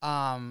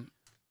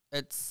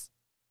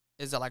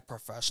 Is it like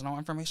professional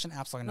information?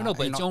 Absolutely not. No,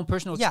 but it's your own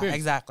personal experience. Yeah,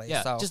 exactly.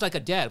 Yeah, so, just like a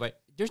dad, right?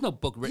 There's no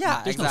book written.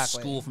 Yeah, There's no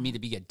school for me to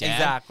be a dad.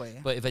 Exactly.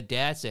 But if a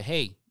dad said,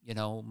 hey, you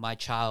know, my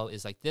child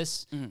is like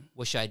this,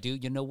 what should I do?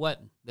 You know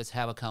what? Let's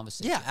have a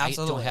conversation. Yeah,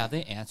 absolutely. I don't have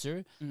the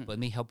answer, but let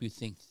me help you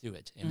think through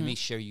it. And let me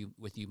share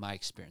with you my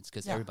experience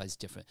because everybody's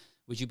different.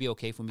 Would you be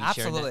okay for me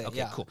sharing that?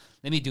 Okay, cool.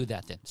 Let me do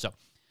that then. So,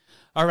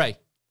 all right.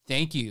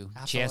 Thank you,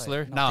 absolutely.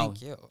 Chancellor. No,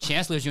 thank you.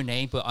 Chancellor is your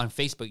name, but on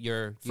Facebook,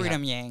 you're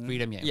Freedom Yang.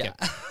 Freedom Yang. Yeah.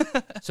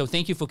 Okay. So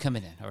thank you for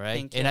coming in. All right.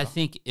 Thank you. And I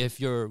think if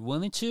you're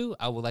willing to,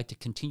 I would like to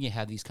continue to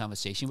have these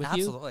conversations with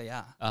you. Absolutely,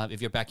 yeah. If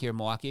you're back here in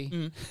Milwaukee.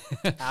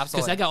 Absolutely.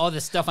 Because I got all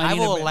this stuff I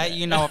need. I will let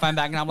you know if I'm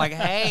back and I'm like,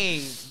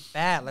 hey,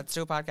 let's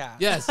do a podcast.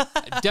 Yes,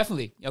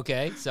 definitely.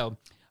 Okay. So,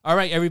 all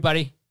right,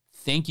 everybody.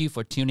 Thank you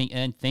for tuning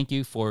in. Thank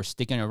you for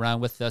sticking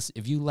around with us.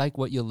 If you like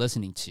what you're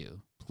listening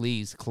to,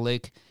 please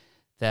click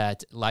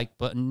that like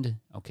button,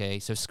 okay,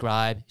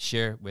 subscribe,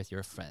 share with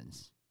your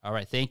friends. All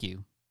right, thank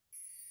you.